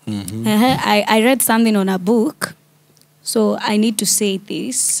 I read something on a book, so I need to say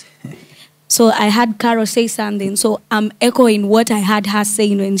this. So I had Carol say something, so I'm echoing what I had her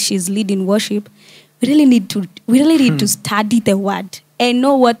saying when she's leading worship. We really need to study the word and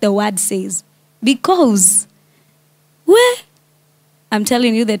know what the word says. Because, I'm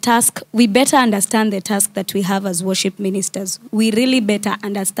telling you the task, we better understand the task that we have as worship ministers. We really better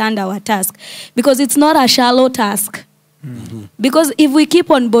understand our task. Because it's not a shallow task. Because if we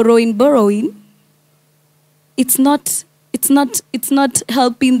keep on borrowing, it's not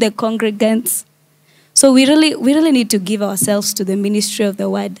helping the congregants. So we really need to give ourselves to the ministry of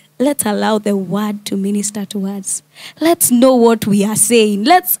the word. Let's allow the word to minister to us. Let's know what we are saying.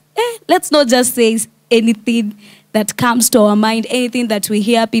 Let's not just say anything that comes to our mind, anything that we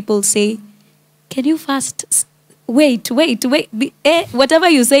hear people say. Can you first wait? Whatever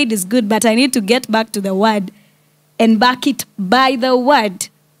you said is good, but I need to get back to the word and back it by the word.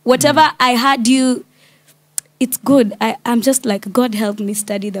 Whatever I heard you, it's good. I'm just like, God help me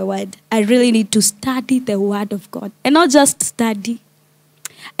study the word. I really need to study the word of God. And not just study.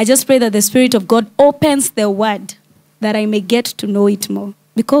 I just pray that the Spirit of God opens the word that I may get to know it more.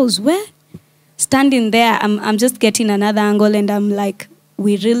 Because standing there, I'm just getting another angle and I'm like,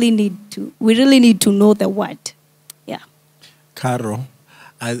 we really need to know the word. Yeah. Carol,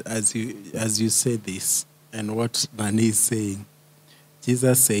 as you say this and what Nani is saying,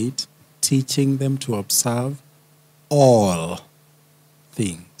 Jesus said, teaching them to observe all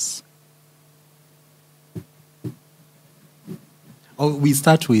things. Oh, we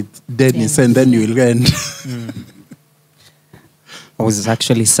start with Dennis and then you will end. I was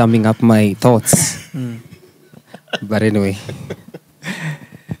actually summing up my thoughts. But anyway.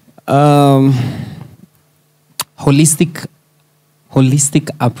 Holistic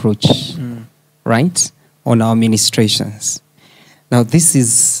approach, right, on our ministrations. Now, this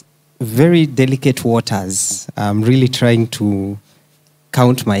is very delicate waters. I'm really trying to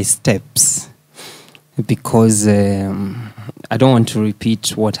count my steps because I don't want to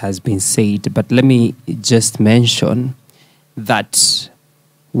repeat what has been said, but let me just mention that,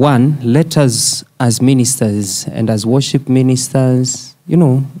 one, let us as ministers and as worship ministers,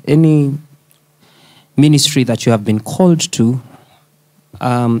 any ministry that you have been called to,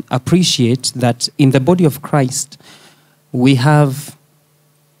 appreciate that in the body of Christ, we have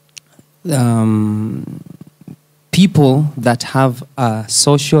people that have a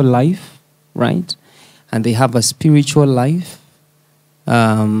social life, right? And they have a spiritual life.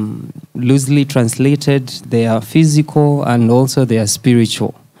 Loosely translated, they are physical and also they are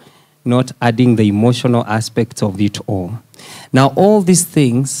spiritual, not adding the emotional aspect of it all. Now, all these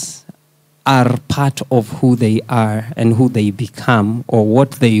things are part of who they are and who they become or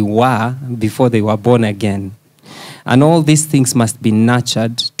what they were before they were born again. And all these things must be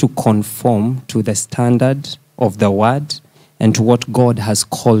nurtured to conform to the standard of the word and to what God has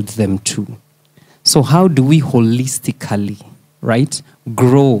called them to. So how do we holistically, right,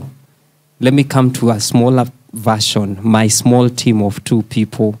 grow? Let me come to a smaller version, my small team of 2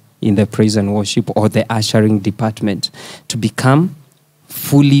 people in the praise and worship or the ushering department, to become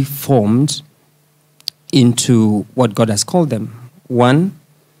fully formed into what God has called them. 1,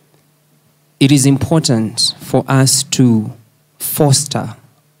 it is important for us to foster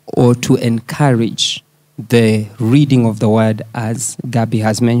or to encourage the reading of the word, as Gabby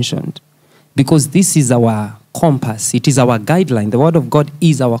has mentioned, because this is our compass. It is our guideline. The word of God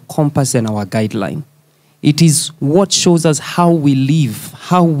is our compass and our guideline. It is what shows us how we live,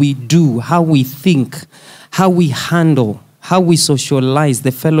 how we do, how we think, how we handle, how we socialize,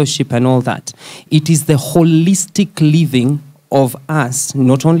 the fellowship and all that. It is the holistic living of us,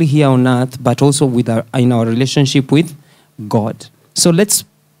 not only here on earth, but also in our relationship with God. So let's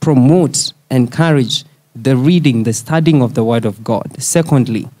promote, encourage the reading, the studying of the Word of God.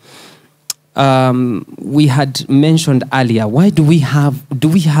 Secondly, we had mentioned earlier, why do we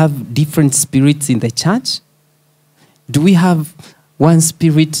have different spirits in the church? Do we have one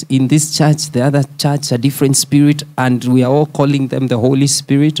spirit in this church, the other church a different spirit, and we are all calling them the Holy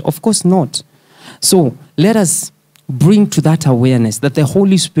Spirit? Of course not. So let us bring to that awareness that the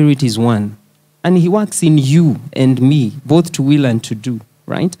Holy Spirit is one, and he works in you and me, both to will and to do.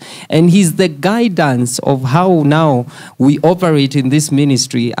 Right? And he's the guidance of how now we operate in this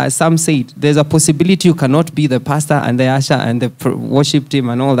ministry. As some said, there's a possibility you cannot be the pastor and the usher and the worship team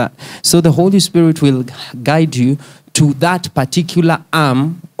and all that. So the Holy Spirit will guide you to that particular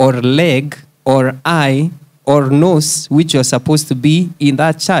arm or leg or eye or nose which you're supposed to be in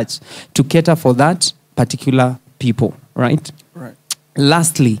that church to cater for that particular people. Right? Right.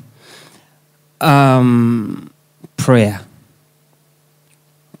 Lastly, prayer.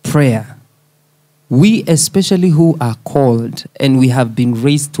 Prayer. We, especially who are called and we have been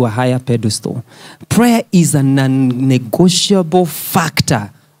raised to a higher pedestal, prayer is a non-negotiable factor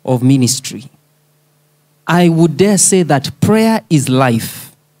of ministry. I would dare say that prayer is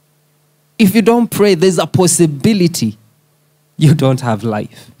life. If you don't pray, there's a possibility you don't have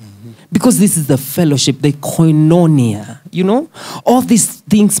life. Because this is the fellowship, the koinonia, you know? All these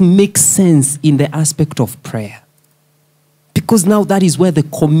things make sense in the aspect of prayer. Because now that is where the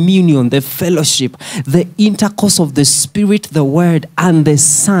communion, the fellowship, the intercourse of the Spirit, the Word, and the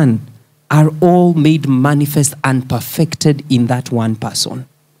Son are all made manifest and perfected in that one person.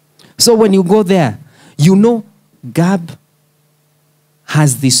 So when you go there, you know, Gab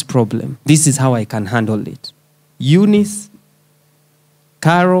has this problem. This is how I can handle it. Eunice,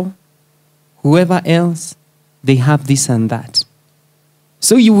 Carol, whoever else, they have this and that.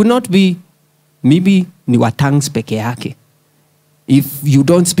 So you will not be, maybe ni wa tongues peke yake. If you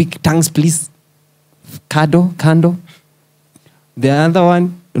don't speak tongues, please, kando. The other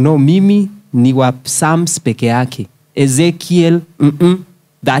one, no, mimi ni wa Psalms peke yake. Ezekiel,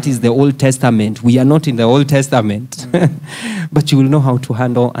 that is the Old Testament. We are not in the Old Testament. But you will know how to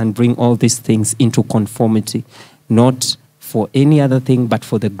handle and bring all these things into conformity. Not for any other thing, but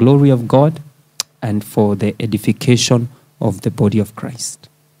for the glory of God and for the edification of the body of Christ.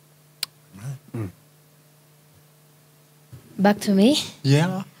 Back to me.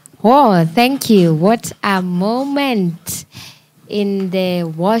 Yeah. Oh, thank you. What a moment in the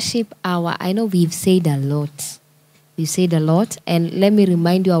worship hour. I know we've said a lot. We've said a lot. And let me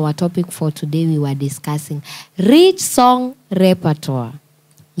remind you our topic for today we were discussing. Rich song repertoire.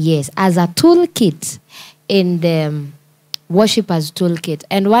 Yes, as a toolkit in the worshipper's toolkit.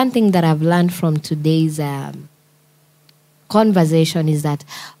 And one thing that I've learned from today's conversation is that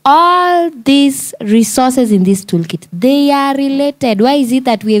all these resources in this toolkit, they are related. Why is it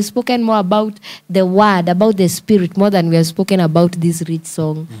that we have spoken more about the word, about the spirit, more than we have spoken about this rich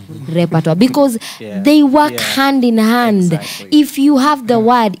song repertoire? Because they work hand in hand. Exactly. If you have the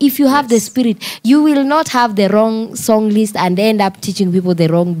word, if you have the spirit, you will not have the wrong song list and end up teaching people the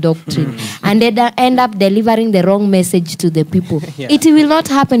wrong doctrine and end up delivering the wrong message to the people. It will not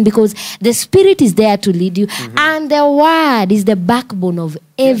happen because the spirit is there to lead you and the word is the backbone of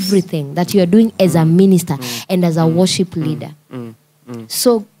everything that you are doing as a minister and as a worship leader.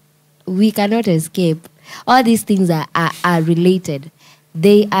 So we cannot escape. All these things are related.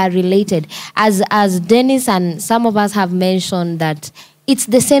 They are related. As Dennis and some of us have mentioned that it's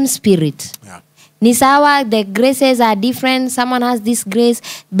the same spirit. Nisawa, the graces are different. Someone has this grace,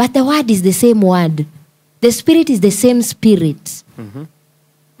 but the word is the same word. The spirit is the same spirit.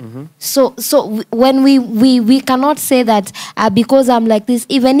 So when we cannot say that because I'm like this,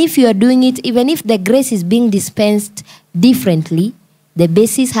 even if you are doing it, even if the grace is being dispensed differently, the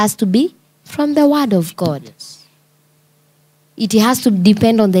basis has to be from the Word of God. Yes. It has to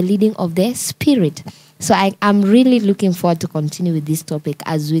depend on the leading of the Spirit. So I'm really looking forward to continue with this topic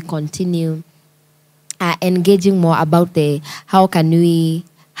as we continue engaging more about how can we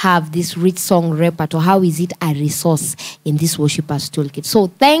have this rich song repertoire, how is it a resource in this Worshipers Toolkit. So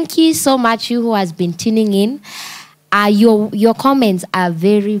thank you so much, you who has been tuning in. Your comments are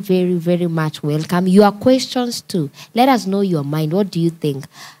very, very, very much welcome. Your questions too. Let us know your mind. What do you think?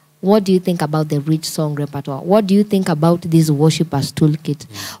 What do you think about the rich song repertoire? What do you think about this Worshipers Toolkit?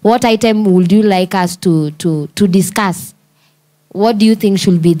 What item would you like us to discuss? What do you think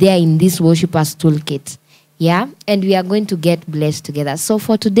should be there in this Worshipers Toolkit? Yeah, and we are going to get blessed together. So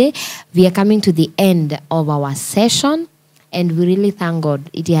for today, we are coming to the end of our session, and we really thank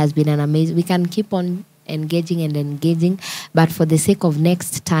God. It has been an amazing. We can keep on engaging, but for the sake of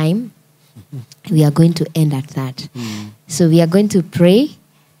next time, we are going to end at that. So we are going to pray.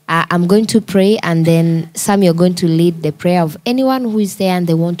 I'm going to pray, and then Sam, you're going to lead the prayer of anyone who is there and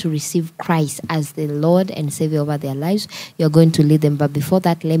they want to receive Christ as the Lord and Savior over their lives. You're going to lead them. But before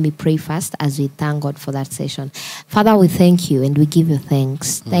that, let me pray first as we thank God for that session. Father, we thank you and we give you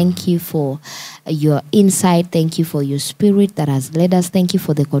thanks. Thank you for your insight. Thank you for your Spirit that has led us. Thank you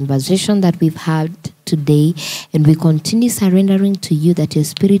for the conversation that we've had today, and we continue surrendering to you that your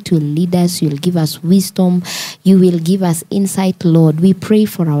Spirit will lead us. You'll give us wisdom. You will give us insight, Lord. We pray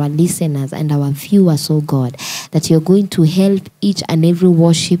for our listeners and our viewers, oh God, that you're going to help each and every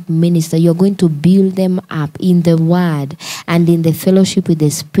worship minister. You're going to build them up in the Word and in the fellowship with the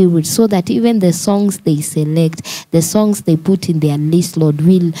Spirit, so that even the songs they select, the songs they put in their list, Lord,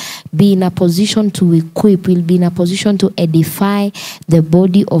 will be in a position to equip, will be in a position to edify the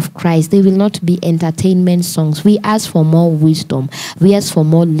body of Christ. They will not be entertainment songs. We ask for more wisdom. We ask for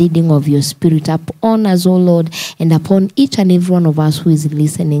more leading of your Spirit upon us, oh Lord, and upon each and every one of us who is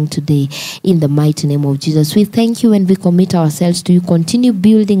listening today, in the mighty name of Jesus. We thank you and we commit ourselves to you. Continue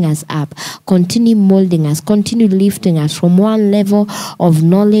building us up, continue molding us, continue lifting us from one level of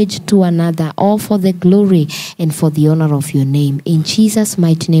knowledge to another, all for the glory and for the honor of your name. In Jesus'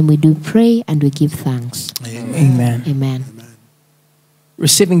 mighty name we do pray and we give thanks. Amen. Amen.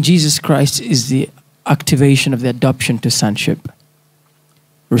 Receiving Jesus Christ is the activation of the adoption to sonship.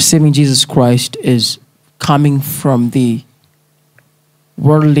 Receiving Jesus Christ is coming from the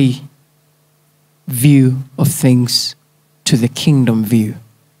worldly view of things to the kingdom view.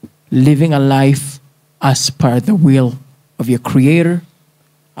 Living a life as per the will of your Creator,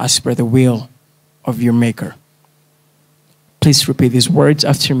 as per the will of your Maker. Please repeat these words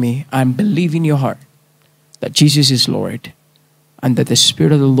after me. I believe in your heart that Jesus is Lord, and that the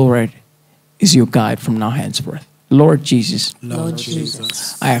Spirit of the Lord is your guide from now henceforth. Lord Jesus, Lord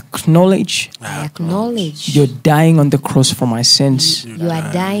Jesus, I acknowledge you're dying on the cross for my sins, you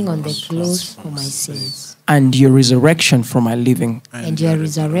are dying on the cross for my sins, and your resurrection for my living. and your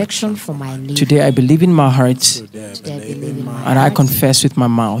resurrection for my living. Today I believe in my heart, Today I believe in my and I heart, confess with my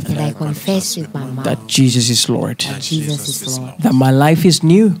mouth and I confess with my mouth that Jesus is Lord, that Jesus is Lord, that my life is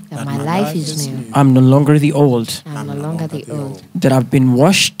new. that my life is new. I'm no longer the old, I'm no longer the old. that I've been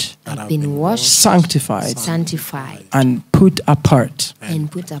washed, I've been washed, sanctified, sanctified, and put apart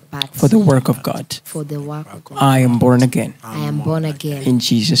and put apart for the work of God. for the work of God. I am born again. I am born again. In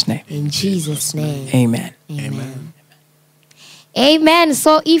Jesus' name. In Jesus' name. Amen. Amen. Amen.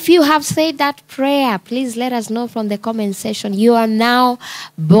 So if you have said that prayer, please let us know from the comment section. You are now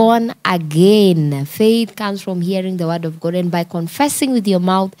born again. Faith comes from hearing the word of God, and by confessing with your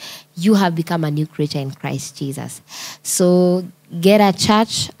mouth, you have become a new creature in Christ Jesus. So get a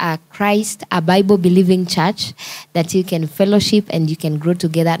church, a Christ, a Bible-believing church that you can fellowship and you can grow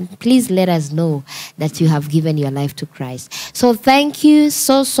together. Please let us know that you have given your life to Christ. So thank you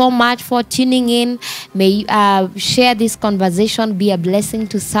so much for tuning in. May you share this conversation, be a blessing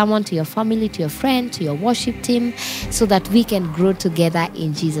to someone, to your family, to your friend, to your worship team, so that we can grow together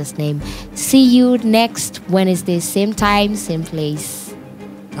in Jesus' name. See you next Wednesday, same time, same place.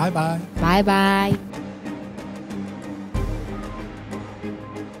 Bye-bye. Bye-bye.